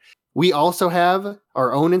enjoy it. We also have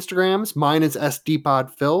our own Instagrams. Mine is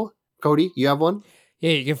SDPodPhil. Cody, you have one?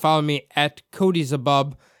 Yeah, you can follow me at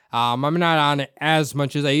CodyZabub. I'm not on it as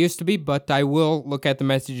much as I used to be, but I will look at the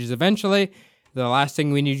messages eventually. The last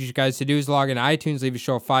thing we need you guys to do is log in iTunes, leave a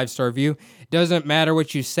show a 5-star review. Doesn't matter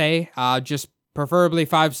what you say, just preferably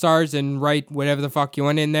 5 stars and write whatever the fuck you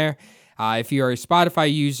want in there. If you're a Spotify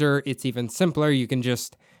user, it's even simpler. You can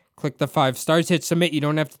just click the 5 stars, hit submit. You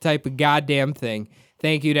don't have to type a goddamn thing.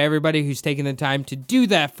 Thank you to everybody who's taken the time to do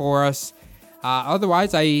that for us.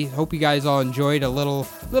 Otherwise, I hope you guys all enjoyed a little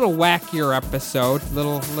wackier episode,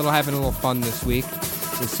 little having a little fun this week.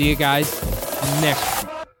 We'll see you guys next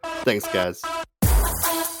week. Thanks, guys.